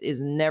 So it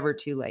is never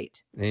too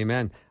late.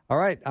 Amen. All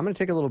right, I'm going to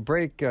take a little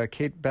break.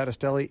 Kate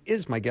Battistelli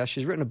is my guest.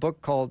 She's written a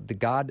book called The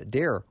God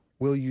Dare.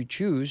 Will you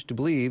choose to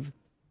believe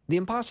the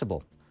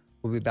impossible?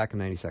 We'll be back in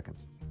 90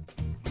 seconds.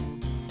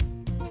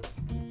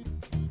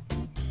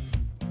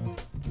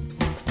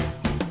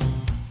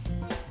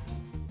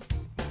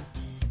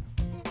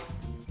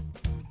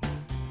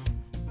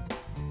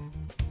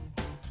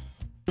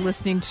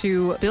 Listening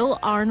to Bill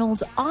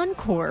Arnold's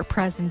encore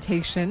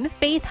presentation,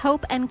 Faith,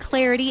 Hope, and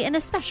Clarity in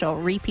a special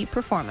repeat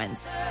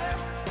performance.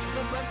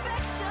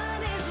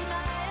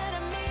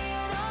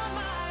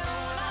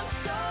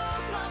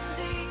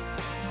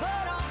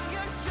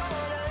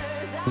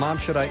 Mom,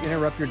 should I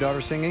interrupt your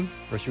daughter singing,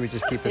 or should we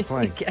just keep it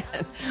playing?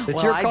 It's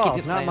Well, your call.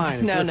 It's not mine.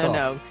 It's your call.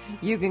 No.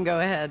 You can go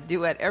ahead.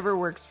 Do whatever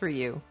works for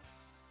you.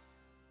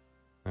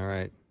 All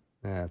right.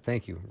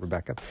 Thank you,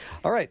 Rebecca.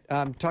 All right.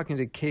 I'm talking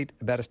to Kate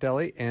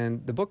Battistelli,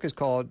 and the book is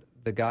called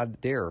The God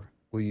Dare.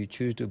 Will you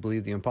choose to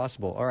believe the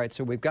impossible? All right.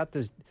 So we've got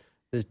this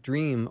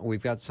dream.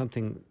 We've got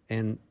something,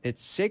 and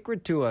it's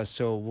sacred to us.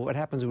 So what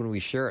happens when we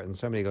share it and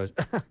somebody goes,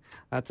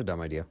 that's a dumb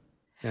idea?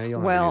 Yeah,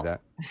 you'll have to do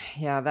that.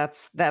 Yeah,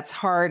 that's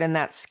hard, and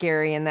that's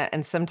scary,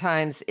 and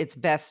sometimes it's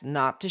best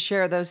not to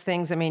share those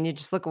things. I mean, you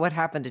just look at what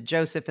happened to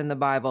Joseph in the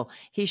Bible.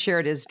 He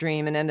shared his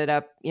dream and ended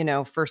up,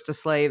 first a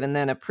slave and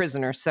then a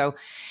prisoner. So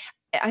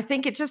I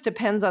think it just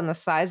depends on the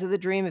size of the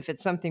dream. If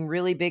it's something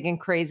really big and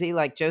crazy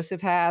like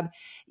Joseph had,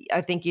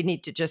 I think you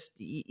just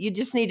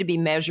need to be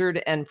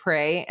measured and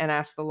pray and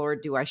ask the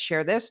Lord, do I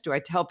share this? Do I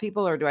tell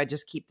people, or do I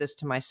just keep this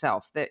to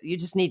myself? That you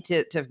just need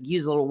to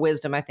use a little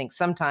wisdom, I think,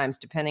 sometimes,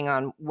 depending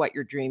on what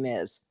your dream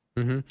is.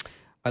 Mm-hmm.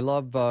 I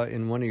love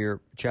in one of your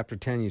chapter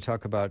 10, you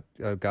talk about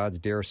God's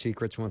dare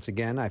secrets. Once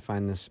again, I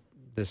find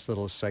this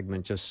little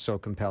segment just so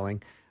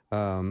compelling.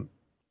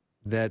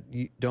 That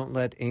you don't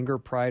let anger,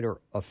 pride,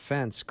 or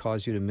offense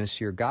cause you to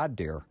miss your God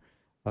dare.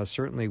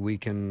 Certainly we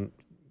can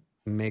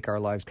make our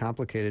lives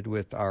complicated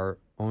with our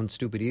own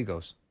stupid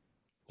egos.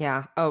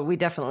 Yeah. Oh, we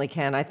definitely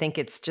can. I think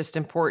it's just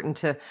important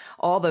to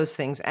all those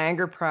things: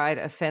 anger, pride,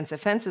 offense.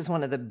 Offense is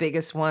one of the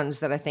biggest ones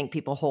that I think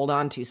people hold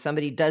on to.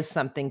 Somebody does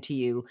something to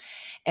you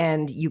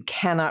and you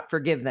cannot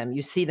forgive them.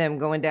 You see them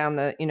going down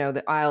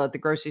the aisle at the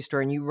grocery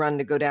store and you run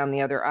to go down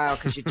the other aisle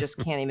because you just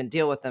can't even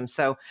deal with them.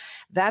 So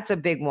that's a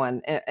big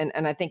one.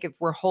 And I think if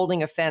we're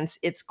holding offense,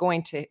 it's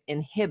going to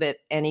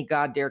inhibit any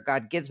God dare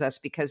God gives us,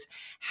 because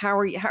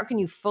how can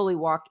you fully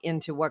walk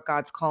into what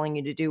God's calling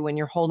you to do when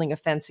you're holding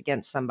offense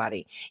against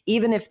somebody?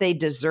 Even if they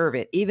deserve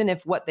it, even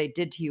if what they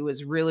did to you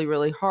is really,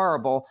 really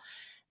horrible,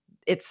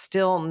 it's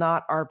still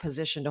not our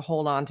position to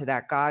hold on to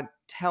that. God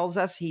tells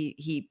us he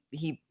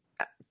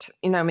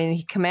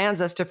he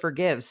commands us to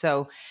forgive.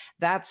 So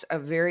that's a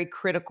very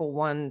critical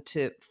one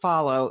to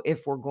follow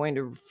if we're going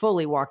to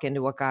fully walk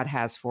into what God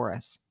has for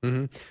us.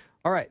 Mm-hmm.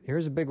 All right,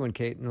 here's a big one,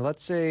 Kate. And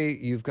let's say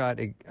you've got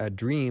a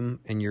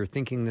dream and you're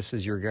thinking this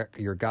is your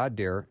God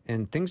dare,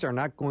 and things are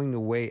not going the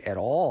way at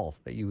all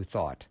that you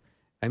thought.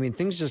 I mean,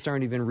 things just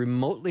aren't even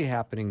remotely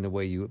happening the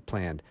way you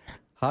planned.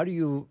 How do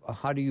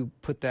you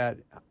put that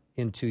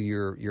into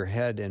your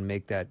head and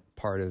make that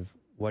part of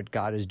what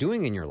God is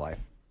doing in your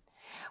life?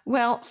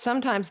 Well,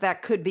 sometimes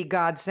that could be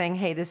God saying,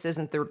 hey, this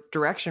isn't the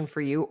direction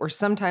for you. Or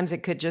sometimes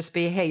it could just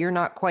be, hey, you're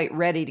not quite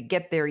ready to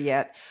get there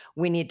yet.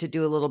 We need to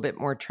do a little bit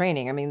more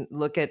training. I mean,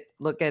 look at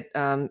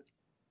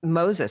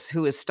Moses,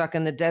 who was stuck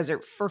in the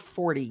desert for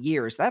 40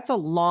 years. That's a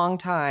long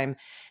time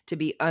to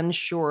be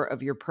unsure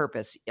of your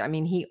purpose. I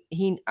mean,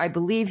 I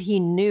believe he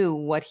knew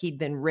what he'd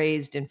been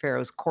raised in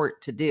Pharaoh's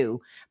court to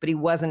do, but he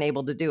wasn't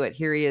able to do it.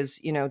 Here he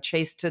is,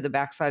 chased to the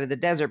backside of the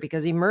desert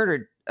because he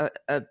murdered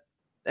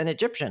an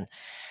Egyptian.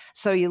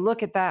 So you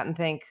look at that and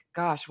think,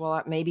 gosh,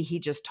 well, maybe he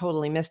just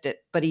totally missed it,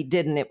 but he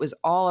didn't. It was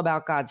all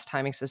about God's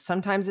timing. So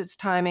sometimes it's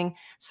timing.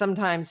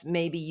 Sometimes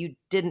maybe you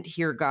didn't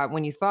hear God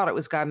when you thought it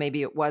was God.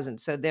 Maybe it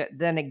wasn't. So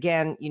then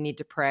again, you need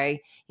to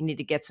pray. You need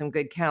to get some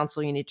good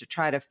counsel. You need to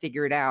try to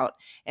figure it out.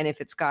 And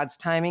if it's God's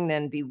timing,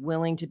 then be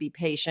willing to be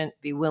patient,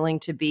 be willing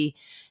to be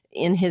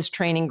in his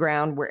training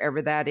ground,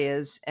 wherever that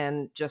is,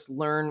 and just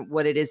learn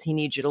what it is he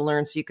needs you to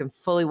learn so you can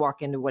fully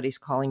walk into what he's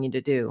calling you to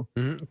do.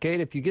 Mm-hmm. Kate,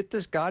 if you get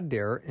this God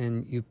dare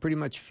and you pretty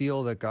much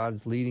feel that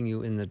God's leading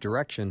you in the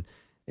direction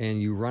and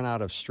you run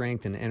out of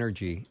strength and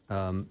energy,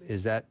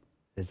 is that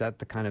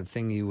the kind of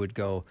thing you would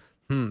go,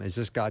 is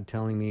this God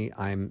telling me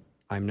I'm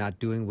not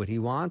doing what he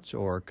wants?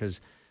 Or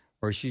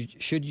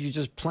should you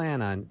just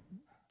plan on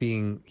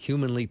being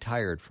humanly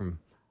tired from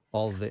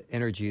all the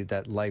energy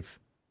that life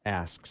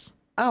asks?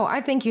 Oh,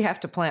 I think you have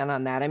to plan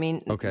on that. I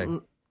mean, okay.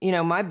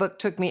 My book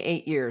took me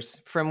 8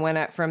 years from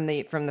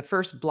the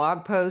first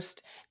blog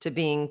post to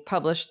being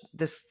published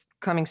this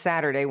coming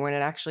Saturday when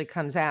it actually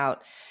comes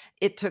out.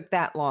 It took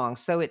that long.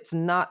 So it's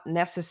not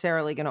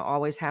necessarily going to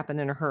always happen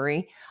in a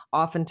hurry.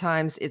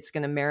 Oftentimes it's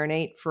going to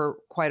marinate for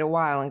quite a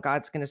while, and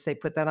God's going to say,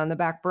 put that on the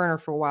back burner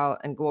for a while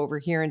and go over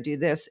here and do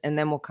this. And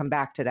then we'll come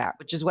back to that,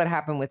 which is what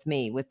happened with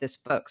me with this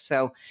book.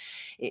 So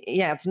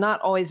yeah, it's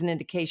not always an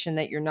indication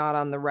that you're not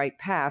on the right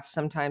path.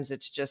 Sometimes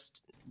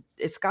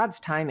it's God's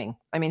timing.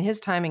 I mean, his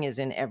timing is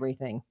in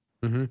everything.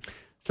 Mm-hmm.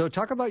 So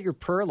talk about your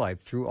prayer life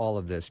through all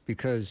of this,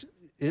 because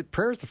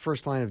prayer is the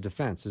first line of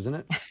defense, isn't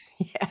it?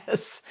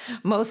 Yes,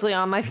 mostly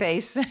on my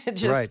face,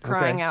 just right,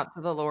 crying out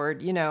to the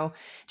Lord,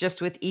 just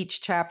with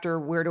each chapter,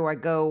 where do I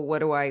go?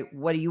 What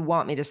do you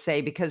want me to say?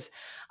 Because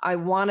I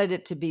wanted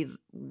it to be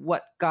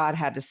what God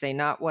had to say,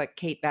 not what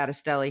Kate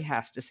Battistelli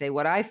has to say.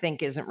 What I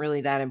think isn't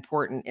really that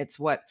important. It's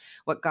what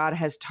God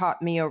has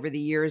taught me over the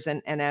years.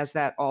 And as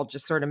that all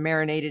just sort of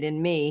marinated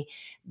in me,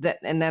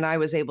 and then I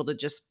was able to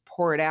just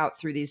pour it out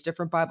through these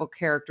different Bible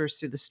characters,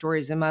 through the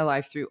stories in my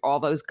life, through all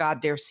those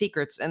God dare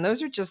secrets. And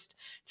those are just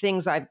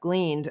things I've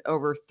gleaned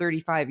over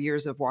 35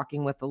 years of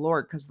walking with the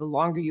Lord, because the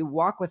longer you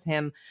walk with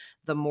him,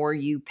 the more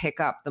you pick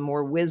up, the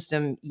more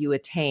wisdom you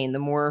attain, the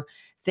more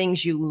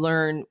things you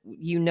learn,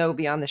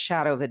 beyond the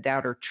shadow of a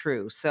doubt are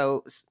true.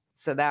 So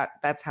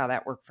that's how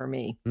that worked for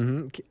me.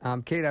 Mm-hmm.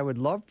 Kate, I would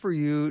love for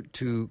you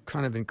to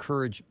kind of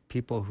encourage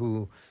people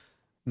who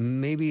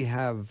maybe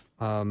have,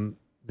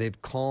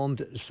 they've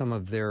calmed some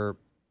of their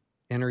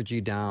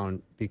energy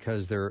down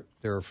because they're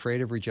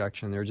afraid of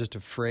rejection. They're just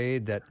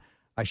afraid that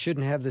I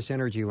shouldn't have this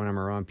energy when I'm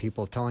around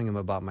people telling them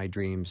about my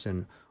dreams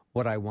and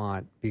what I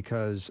want,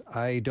 because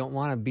I don't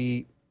want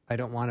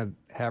to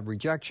have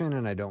rejection,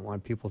 and I don't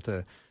want people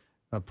to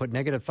put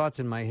negative thoughts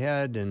in my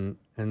head. And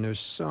there's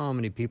so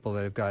many people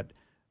that have got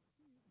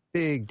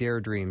big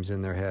dare dreams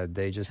in their head.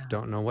 They just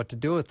don't know what to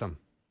do with them.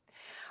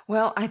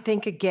 Well, I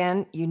think,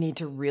 again, you need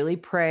to really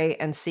pray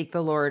and seek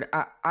the Lord.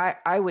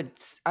 I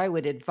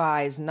would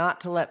advise not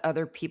to let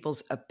other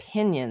people's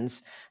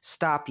opinions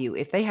stop you.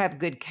 If they have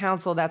good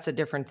counsel, that's a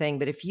different thing.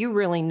 But if you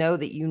really know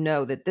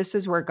that this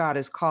is where God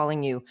is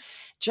calling you,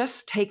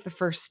 just take the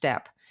first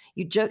step.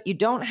 You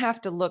don't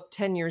have to look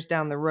 10 years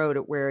down the road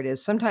at where it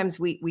is. Sometimes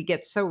we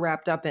get so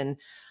wrapped up in,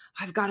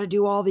 I've got to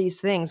do all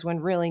these things, when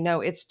really, no,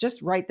 it's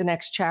just write the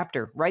next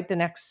chapter, write the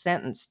next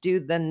sentence, do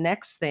the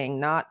next thing,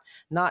 not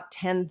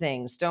 10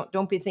 things.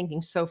 Don't be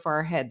thinking so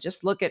far ahead.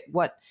 Just look at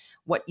what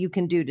you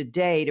can do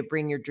today to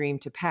bring your dream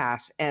to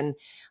pass, and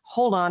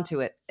hold on to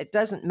it. It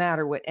doesn't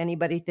matter what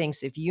anybody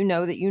thinks. If you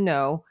know that you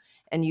know,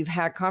 and you've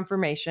had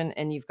confirmation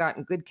and you've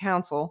gotten good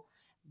counsel,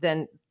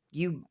 then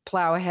you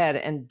plow ahead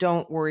and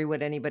don't worry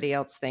what anybody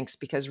else thinks,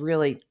 because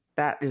really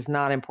that is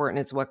not important.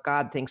 It's what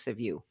God thinks of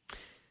you.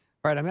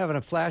 All right, I'm having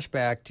a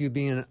flashback to you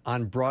being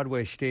on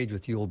Broadway stage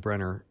with Yul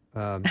Brynner.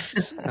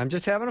 I'm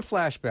just having a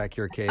flashback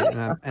here, Kate,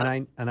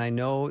 and I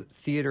know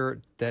theater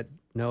that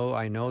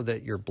I know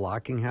that your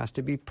blocking has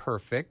to be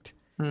perfect,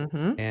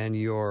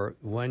 and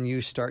when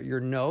you start your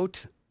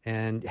note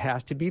and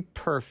has to be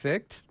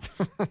perfect.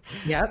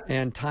 Yep.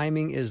 And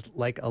timing is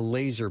like a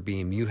laser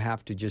beam. You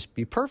have to just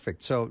be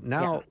perfect. So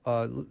now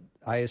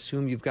I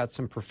assume you've got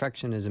some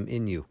perfectionism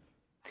in you.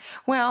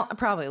 Well,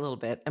 probably a little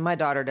bit. And my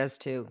daughter does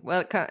too.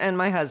 Well, and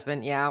my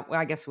husband. Yeah. Well,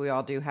 I guess we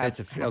all do have.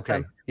 Okay.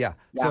 Some. Yeah.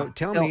 So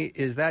tell me,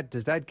 does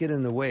that get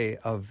in the way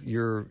of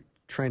your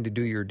trying to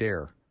do your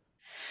dare?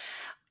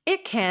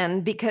 It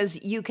can,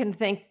 because you can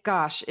think,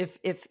 gosh, if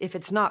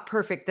it's not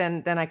perfect,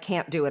 then I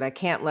can't do it. I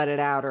can't let it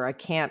out, or I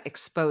can't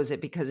expose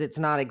it because it's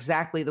not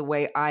exactly the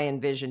way I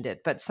envisioned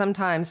it. But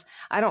sometimes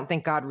I don't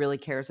think God really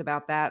cares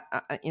about that.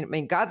 I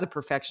mean, God's a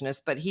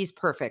perfectionist, but he's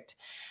perfect.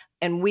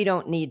 And we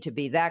don't need to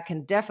be. That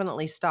can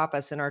definitely stop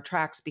us in our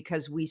tracks,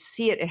 because we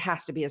see it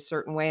has to be a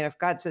certain way. And if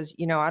God says,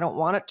 I don't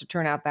want it to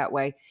turn out that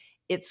way,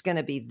 it's going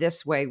to be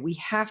this way. We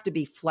have to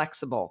be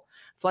flexible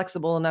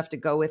enough to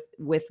go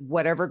with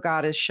whatever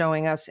God is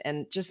showing us,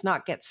 and just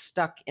not get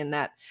stuck in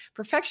that.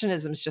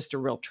 Perfectionism is just a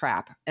real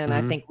trap. And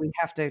I think we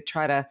have to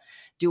try to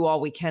do all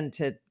we can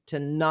to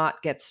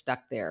not get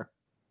stuck there.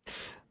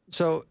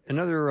 So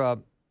another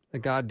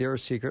God dare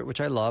secret,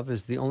 which I love,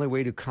 is the only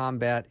way to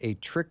combat a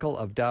trickle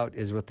of doubt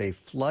is with a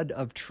flood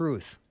of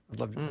truth. I'd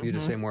love you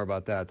to say more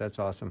about that. That's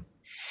awesome.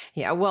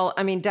 Yeah, well,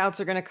 I mean, doubts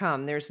are going to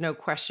come. There's no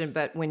question.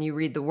 But when you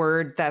read the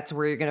word, that's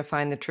where you're going to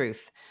find the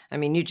truth. I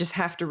mean, you just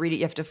have to read it.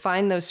 You have to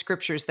find those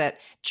scriptures that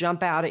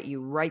jump out at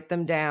you, write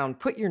them down,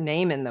 put your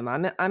name in them.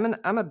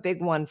 I'm a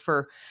big one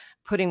for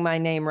putting my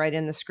name right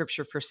in the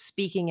scripture, for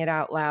speaking it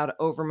out loud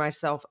over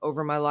myself,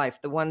 over my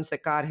life, the ones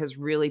that God has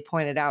really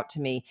pointed out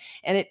to me.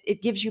 And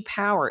it gives you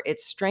power.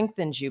 It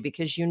strengthens you,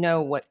 because you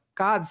know what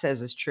God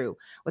says is true,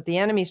 what the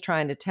enemy's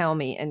trying to tell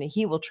me. And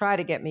he will try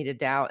to get me to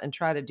doubt and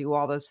try to do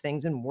all those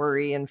things and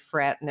worry and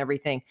fret and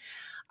everything.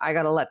 I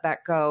got to let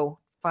that go.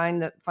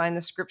 Find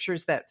the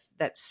scriptures that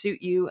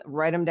suit you,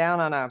 write them down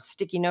on a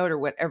sticky note or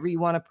whatever you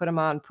want to put them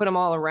on, put them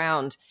all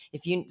around.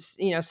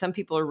 If some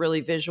people are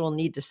really visual,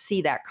 need to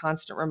see that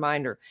constant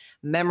reminder,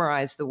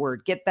 memorize the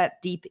word, get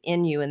that deep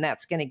in you. And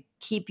that's going to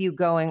keep you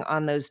going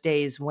on those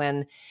days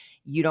when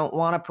you don't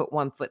want to put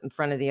one foot in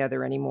front of the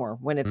other anymore,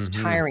 when it's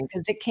tiring,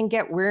 because it can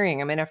get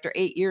wearying. I mean, after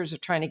 8 years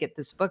of trying to get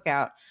this book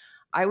out,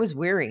 I was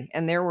weary.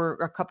 And there were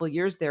a couple of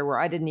years there where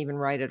I didn't even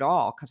write at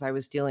all, because I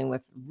was dealing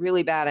with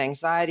really bad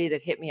anxiety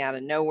that hit me out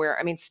of nowhere.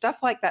 I mean, stuff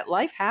like that.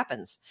 Life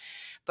happens,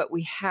 but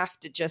we have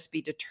to just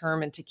be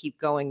determined to keep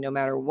going no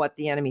matter what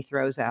the enemy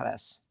throws at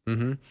us.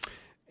 Mm-hmm.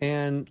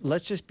 And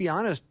let's just be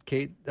honest,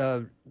 Kate,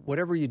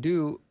 whatever you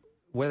do,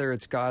 whether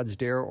it's God's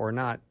dare or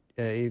not,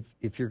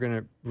 if you're going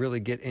to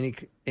really get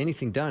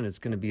anything done, it's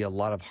going to be a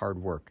lot of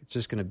hard work. It's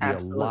just going to be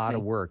a lot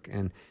of work.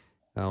 And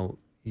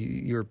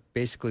you're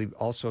basically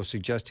also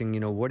suggesting,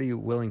 what are you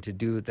willing to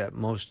do that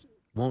most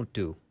won't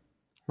do?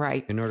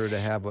 Right. In order to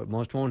have what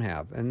most won't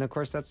have. And of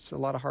course, that's a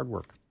lot of hard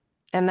work.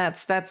 And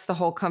that's the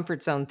whole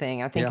comfort zone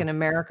thing. I think in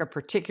America,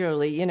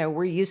 particularly,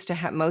 we're used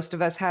to most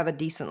of us have a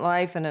decent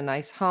life and a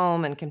nice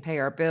home and can pay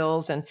our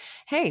bills. And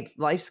hey,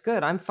 life's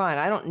good. I'm fine.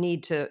 I don't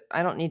need to,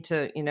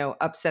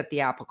 upset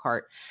the apple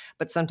cart.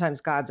 But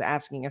sometimes God's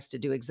asking us to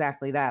do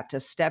exactly that, to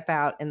step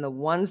out. And the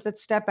ones that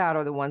step out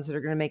are the ones that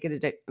are going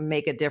to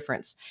make a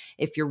difference.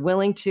 If you're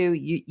willing to,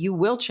 you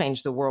will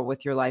change the world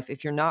with your life.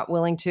 If you're not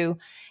willing to,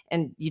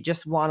 and you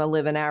just want to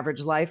live an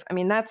average life, I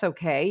mean, that's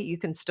okay. You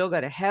can still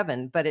go to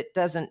heaven, but it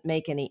doesn't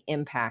make any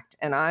impact.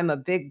 And I'm a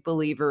big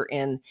believer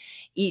in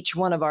each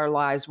one of our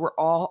lives. We're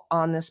all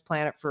on this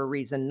planet for a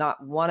reason.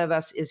 Not one of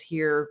us is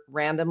here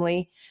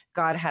randomly.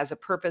 God has a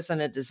purpose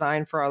and a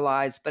design for our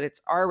lives, but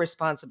it's our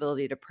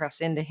responsibility to press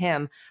into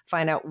him,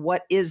 find out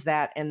what is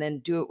that, and then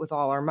do it with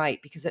all our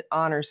might, because it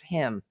honors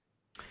him.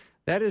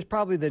 That is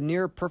probably the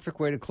near perfect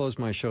way to close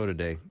my show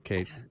today,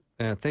 Kate.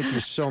 Thank you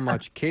so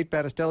much. Kate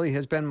Battistelli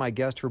has been my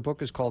guest. Her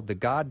book is called The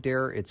God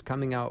Dare. It's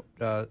coming out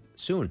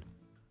soon.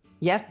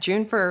 Yes,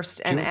 June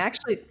 1st. And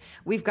actually,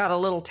 we've got a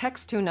little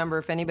text-to number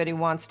if anybody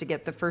wants to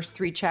get the first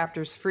 3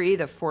 chapters free,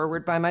 the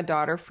foreword by my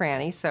daughter,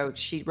 Franny. So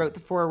she wrote the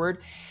foreword,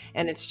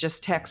 and it's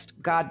just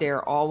text God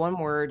Dare, all one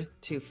word,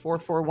 to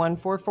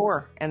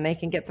 44144, and they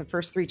can get the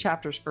first 3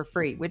 chapters for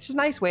free, which is a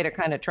nice way to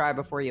kind of try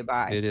before you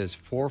buy. It is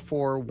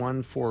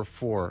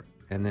 44144,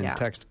 and then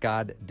text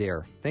God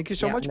Dare. Thank you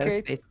so much,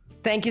 Kate. Space.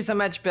 Thank you so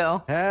much,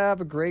 Bill. Have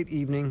a great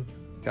evening.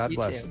 God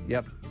bless. Too.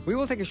 Yep. We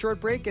will take a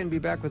short break and be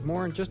back with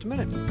more in just a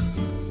minute.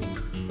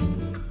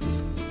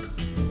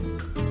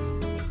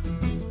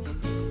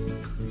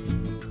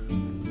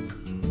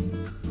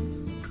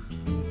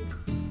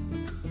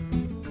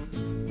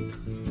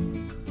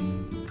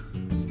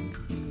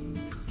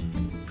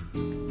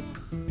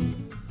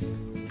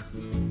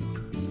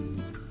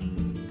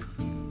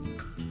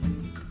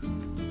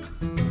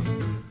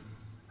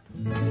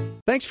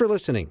 Thanks for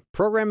listening.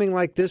 Programming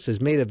like this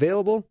is made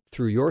available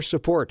through your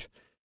support.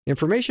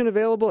 Information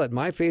available at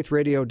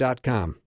myfaithradio.com.